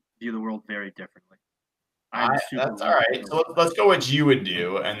Pete view the world very differently. That's all right. So let's go what you would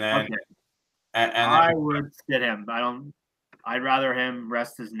do, and then Okay. and I would sit him. I'd rather him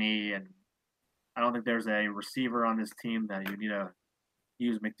rest his knee, and I don't think there's a receiver on this team that you need to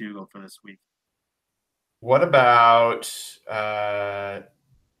use McDougald for this week. what about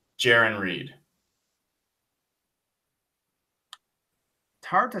Jaron Reed? It's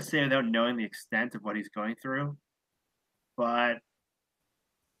hard to say without knowing the extent of what he's going through, but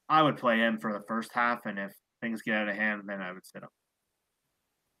I would play him for the first half, and if things get out of hand, then I would sit him.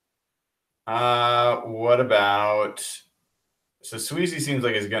 What about so Sweezy seems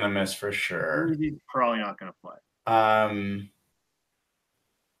like he's gonna miss for sure. He's probably not going to play.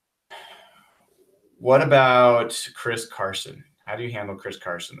 What about Chris Carson? How do you handle Chris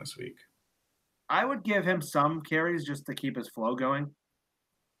Carson this week? I would give him some carries just to keep his flow going,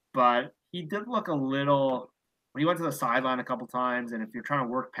 but he did look a little when he went to the sideline a couple times. And if you're trying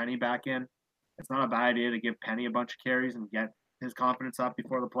to work Penny back in, it's not a bad idea to give Penny a bunch of carries and get his confidence up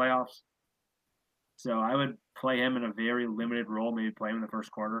before the playoffs. So I would play him in a very limited role, maybe play him in the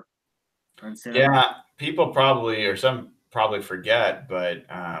first quarter. And sit him. Yeah, people probably or some probably forget, but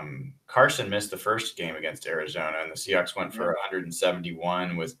Carson missed the first game against Arizona, and the Seahawks went for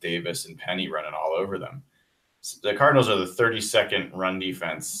 171 with Davis and Penny running all over them. The Cardinals are the 32nd run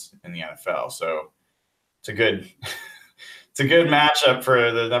defense in the NFL, so it's a good it's a good matchup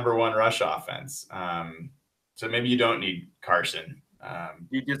for the number one rush offense. So maybe you don't need Carson.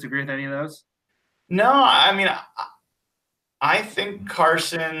 Do you disagree with any of those? No, I mean, I think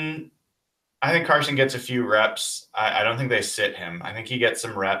Carson gets a few reps. I don't think they sit him. I think he gets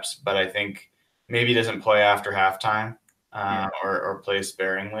some reps, but I think maybe he doesn't play after halftime or play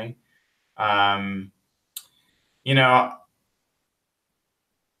sparingly. I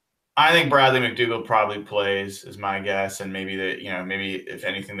think Bradley McDougald probably plays, is my guess, and maybe maybe if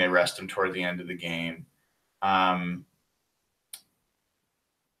anything, they rest him toward the end of the game.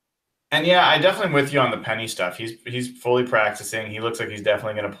 And yeah, I definitely with you on the Penny stuff. He's fully practicing. He looks like he's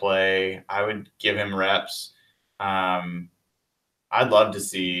definitely going to play. I would give him reps. I'd love to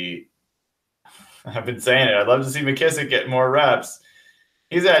see. I've been saying it. I'd love to see McKissic get more reps.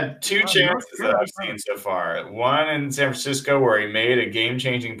 He's had two chances that I've seen so far. One in San Francisco where he made a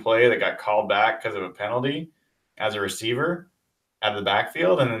game-changing play that got called back because of a penalty as a receiver out of the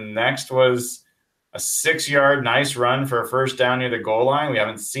backfield, and then the next was a 6-yard nice run for a first down near the goal line. We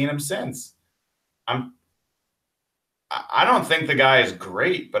haven't seen him since. I don't think the guy is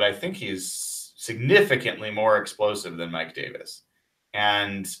great, but I think he's significantly more explosive than Mike Davis.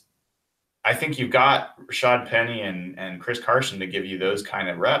 And I think you've got Rashad Penny and Chris Carson to give you those kind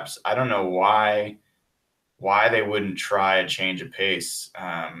of reps. I don't know why they wouldn't try a change of pace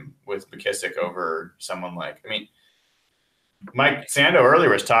with McKissic over someone like, Mike Sando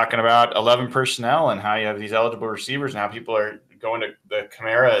earlier was talking about 11 personnel and how you have these eligible receivers and how people are going to the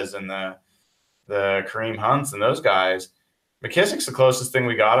Camaras and the Kareem Hunts and those guys. McKissic's the closest thing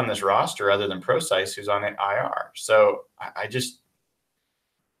we got on this roster other than Procise, who's on IR. So I just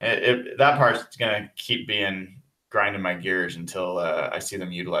that part's going to keep being grinding my gears until I see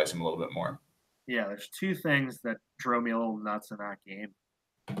them utilize him a little bit more. Yeah, there's two things that drove me a little nuts in that game.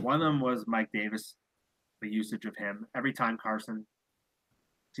 One of them was Mike Davis. The usage of him. Every time Carson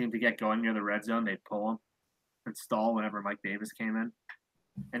seemed to get going near the red zone, they'd pull him and stall whenever Mike Davis came in.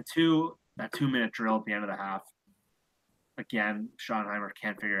 And two, that 2-minute drill at the end of the half. Again, Schottenheimer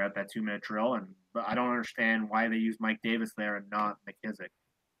can't figure out that 2-minute drill, but I don't understand why they use Mike Davis there and not McKissic.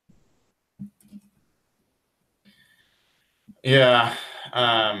 Yeah.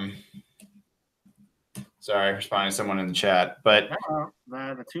 Sorry, responding to someone in the chat, but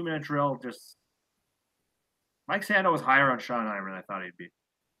the 2-minute drill just. Mike Sando was higher on Schottenheimer than I thought he'd be.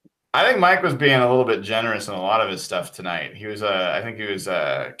 I think Mike was being a little bit generous in a lot of his stuff tonight. He was, I think he was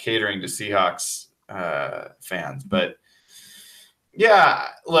catering to Seahawks fans. But yeah,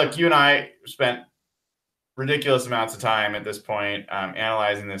 look, you and I spent ridiculous amounts of time at this point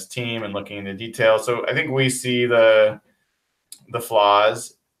analyzing this team and looking into details. So I think we see the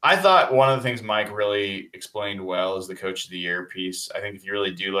flaws. I thought one of the things Mike really explained well is the Coach of the Year piece. I think if you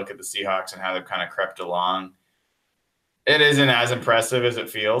really do look at the Seahawks and how they've kind of crept along, it isn't as impressive as it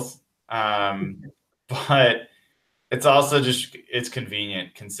feels. But it's also just, it's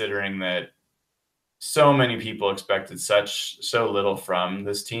convenient considering that so many people expected so little from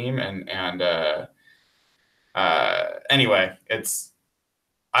this team. And anyway,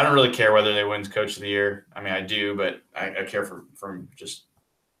 I don't really care whether they win Coach of the Year. I mean, I do, but I care from just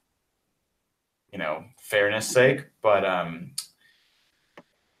fairness sake. But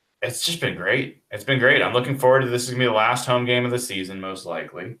it's just been great. It's been great. I'm looking forward to this. Is gonna be the last home game of the season, most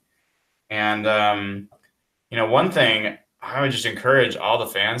likely. And one thing I would just encourage all the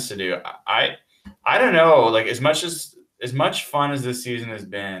fans to do. I don't know, like as much fun as this season has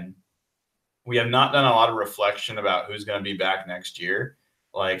been, we have not done a lot of reflection about who's going to be back next year,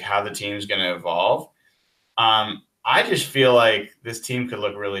 like how the team's going to evolve. I just feel like this team could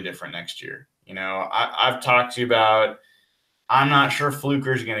look really different next year. I've talked to you about, I'm not sure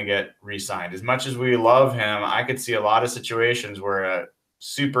Fluker's going to get re-signed. As much as we love him, I could see a lot of situations where a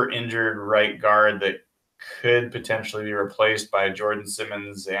super injured right guard that could potentially be replaced by Jordan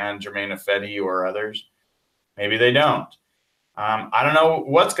Simmons and Jermaine Ifedi or others. Maybe they don't. I don't know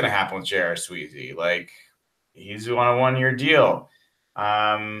what's going to happen with J.R. Sweezy. Like, he's on a one-year deal.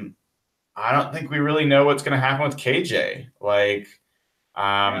 I don't think we really know what's going to happen with KJ. Like,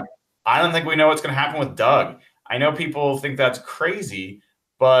 I don't think we know what's going to happen with Doug. I know people think that's crazy,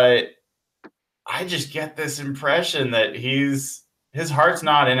 but I just get this impression that his heart's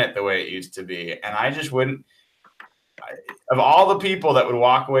not in it the way it used to be. And I just wouldn't – of all the people that would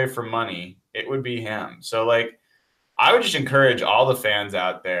walk away from money, it would be him. So, like, I would just encourage all the fans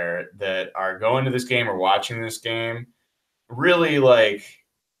out there that are going to this game or watching this game, really, like,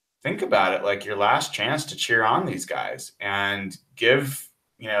 think about it like your last chance to cheer on these guys and give,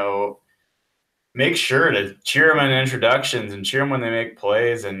 make sure to cheer them in introductions and cheer them when they make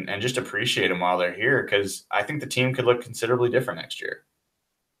plays and just appreciate them while they're here, because I think the team could look considerably different next year.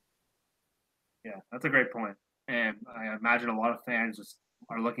 Yeah, that's a great point. And I imagine a lot of fans just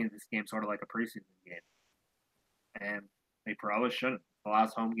are looking at this game sort of like a preseason game. And they probably shouldn't. The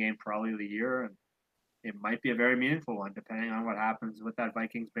last home game probably of the year, and it might be a very meaningful one depending on what happens with that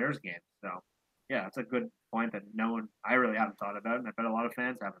Vikings-Bears game. So, yeah, it's a good point that I really haven't thought about, and I bet a lot of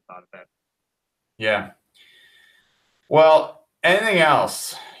fans haven't thought about. Yeah. Well, anything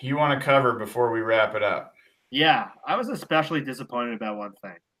else you want to cover before we wrap it up? Yeah, I was especially disappointed about one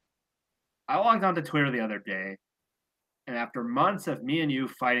thing. I logged onto Twitter the other day, and after months of me and you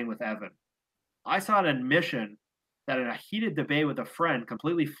fighting with Evan, I saw an admission that in a heated debate with a friend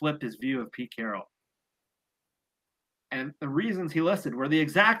completely flipped his view of Pete Carroll. And the reasons he listed were the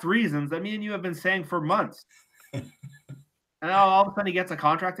exact reasons that me and you have been saying for months. And now all of a sudden he gets a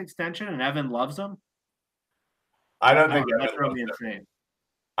contract extension and Evan loves him. I don't think that drove me insane.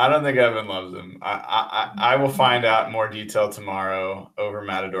 I don't think Evan loves him. I will find out more detail tomorrow over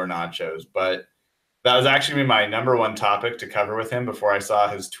Matador Nachos, but that was actually my number one topic to cover with him before I saw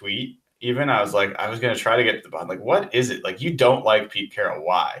his tweet. Even I was like, I was going to try to get to the bottom. Like, what is it? Like, you don't like Pete Carroll.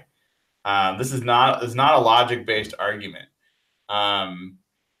 Why? This is not a logic-based argument.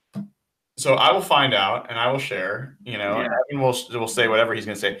 So I will find out and I will share, and Evan will say whatever he's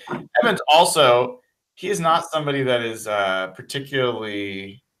going to say. Evan's also, he is not somebody that is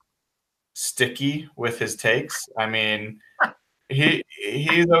particularly sticky with his takes. I mean,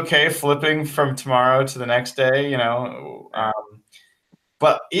 he's okay flipping from tomorrow to the next day,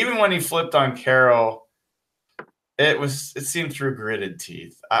 but even when he flipped on Carroll, it seemed through gritted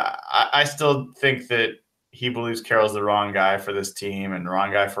teeth. I still think that he believes Carroll's the wrong guy for this team and the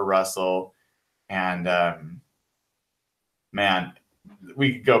wrong guy for Russell. And man,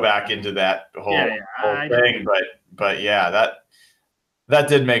 we could go back into that whole thing, but yeah, that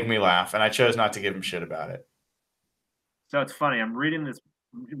did make me laugh, and I chose not to give him shit about it. So it's funny. I'm reading this.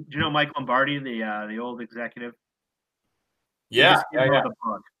 Do you know Mike Lombardi, the old executive? Yeah. The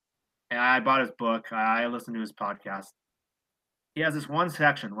book. And I bought his book. I listened to his podcast. He has this one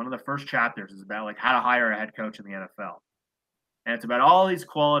section. One of the first chapters is about like how to hire a head coach in the NFL, and it's about all these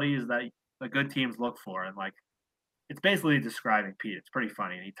qualities that the good teams look for, and like it's basically describing Pete. It's pretty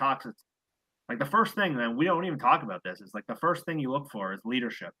funny, and he talks. It's like the first thing. Then we don't even talk about this. Is like the first thing you look for is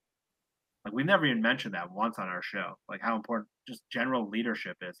leadership. Like we've never even mentioned that once on our show. Like how important just general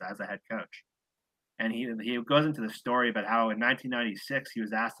leadership is as a head coach. And he goes into the story about how in 1996 he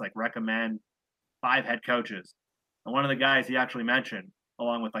was asked to like recommend 5 head coaches, and one of the guys he actually mentioned,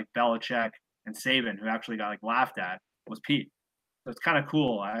 along with like Belichick and Saban, who actually got like laughed at, was Pete. So it's kind of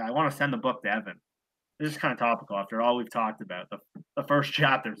cool. I want to send the book to Evan. This is kind of topical after all we've talked about. The first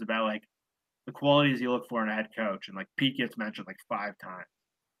chapter is about like the qualities you look for in a head coach, and like Pete gets mentioned like 5 times.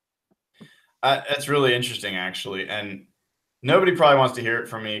 That's really interesting, actually, and nobody probably wants to hear it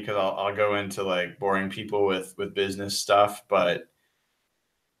from me because I'll go into like boring people with business stuff. But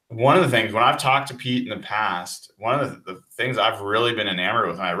one of the things when I've talked to Pete in the past, one of the things I've really been enamored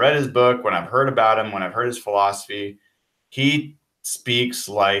with when I read his book, when I've heard about him, when I've heard his philosophy, he speaks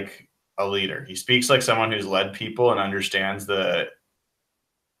like a leader. He speaks like someone who's led people and understands the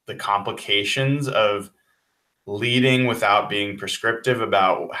complications of leading without being prescriptive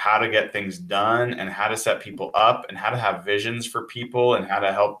about how to get things done and how to set people up and how to have visions for people and how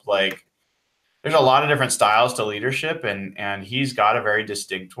to help. Like, there's a lot of different styles to leadership, and he's got a very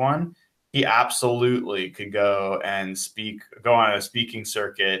distinct one. He absolutely could go on a speaking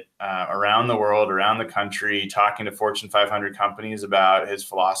circuit around the world, around the country, talking to Fortune 500 companies about his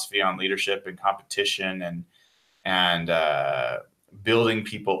philosophy on leadership and competition and building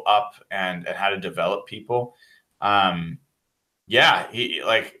people up and how to develop people. I've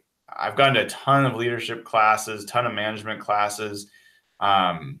gone to a ton of leadership classes, ton of management classes.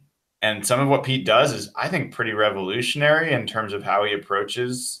 And some of what Pete does is, I think, pretty revolutionary in terms of how he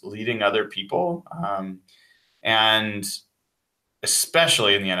approaches leading other people. And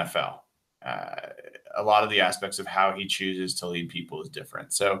especially in the NFL, a lot of the aspects of how he chooses to lead people is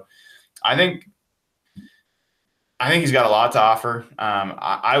different. So I think he's got a lot to offer.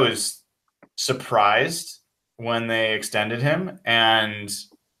 I was surprised when they extended him, and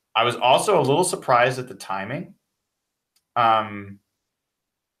I was also a little surprised at the timing.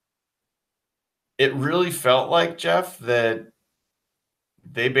 It really felt like, Jeff, that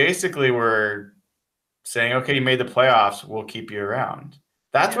they basically were saying, okay, you made the playoffs, we'll keep you around.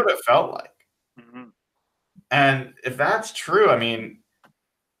 That's what it felt like. Mm-hmm. And if that's true, I mean,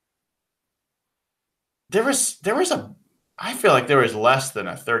 I feel like there was less than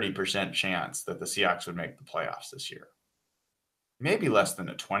a 30% chance that the Seahawks would make the playoffs this year. Maybe less than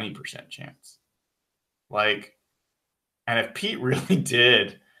a 20% chance. Like, and if Pete really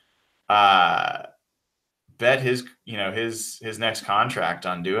did bet his next contract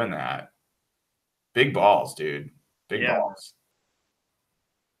on doing that, big balls, dude. Big balls.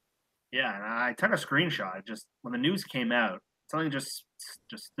 Yeah, and I took a screenshot. Just when the news came out, something just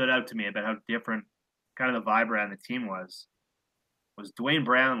stood out to me about how different kind of the vibe around the team was Dwayne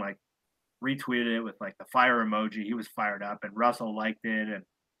Brown like retweeted it with like the fire emoji. He was fired up, and Russell liked it, and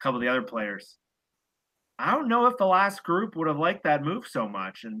a couple of the other players. I don't know if the last group would have liked that move so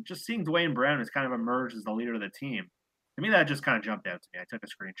much. And just seeing Dwayne Brown has kind of emerged as the leader of the team, to me, that just kind of jumped out to me. I took a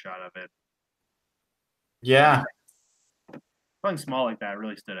screenshot of it. Yeah. Something small like that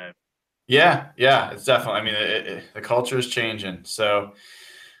really stood out. Yeah, it's definitely. I mean, the culture is changing. So,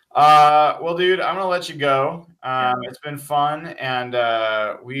 well, dude, I'm gonna let you go. It's been fun, and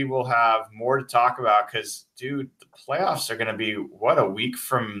we will have more to talk about because, dude, the playoffs are gonna be a week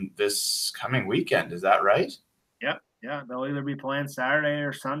from this coming weekend. Is that right? Yep. Yeah, they'll either be playing Saturday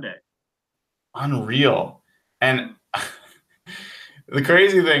or Sunday. Unreal. And the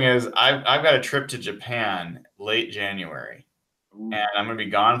crazy thing is, I've got a trip to Japan late January. Ooh. And I'm going to be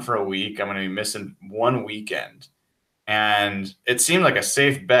gone for a week. I'm going to be missing one weekend. And it seemed like a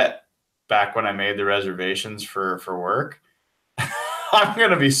safe bet back when I made the reservations for work. I'm going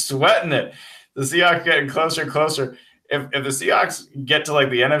to be sweating it. The Seahawks getting closer and closer. If the Seahawks get to like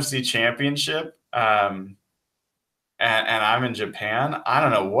the NFC Championship and I'm in Japan, I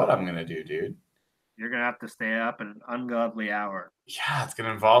don't know what I'm going to do, dude. You're going to have to stay up an ungodly hour. Yeah, it's going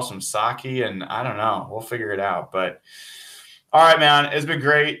to involve some sake, and I don't know. We'll figure it out. But all right, man, it's been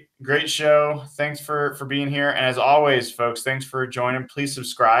great show. Thanks for being here. And as always, folks, thanks for joining. Please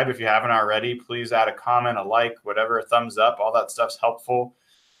subscribe if you haven't already. Please add a comment, a like, whatever, a thumbs up. All that stuff's helpful.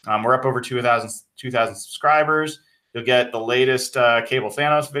 We're up over 2,000 subscribers. You'll get the latest Cable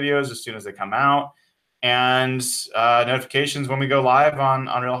Thanos videos as soon as they come out, and notifications when we go live on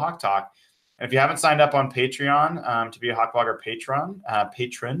Real Hawk Talk. And if you haven't signed up on Patreon to be a Hawk Blogger patron,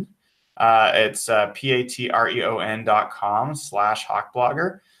 it's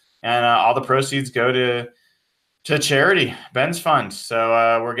patreon.com/hawkblogger, and all the proceeds go to charity, Ben's Fund.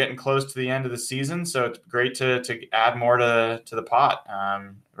 So we're getting close to the end of the season, so it's great to add more to the pot.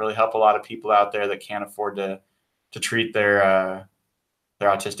 Really help a lot of people out there that can't afford to treat their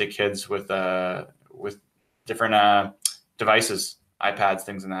autistic kids with different devices, iPads,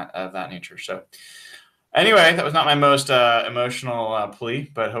 things of that nature. So anyway, that was not my most emotional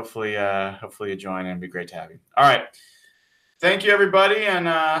plea, but hopefully you join, and it'd be great to have you. All right. Thank you, everybody, and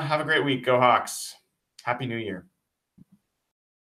have a great week. Go Hawks. Happy New Year.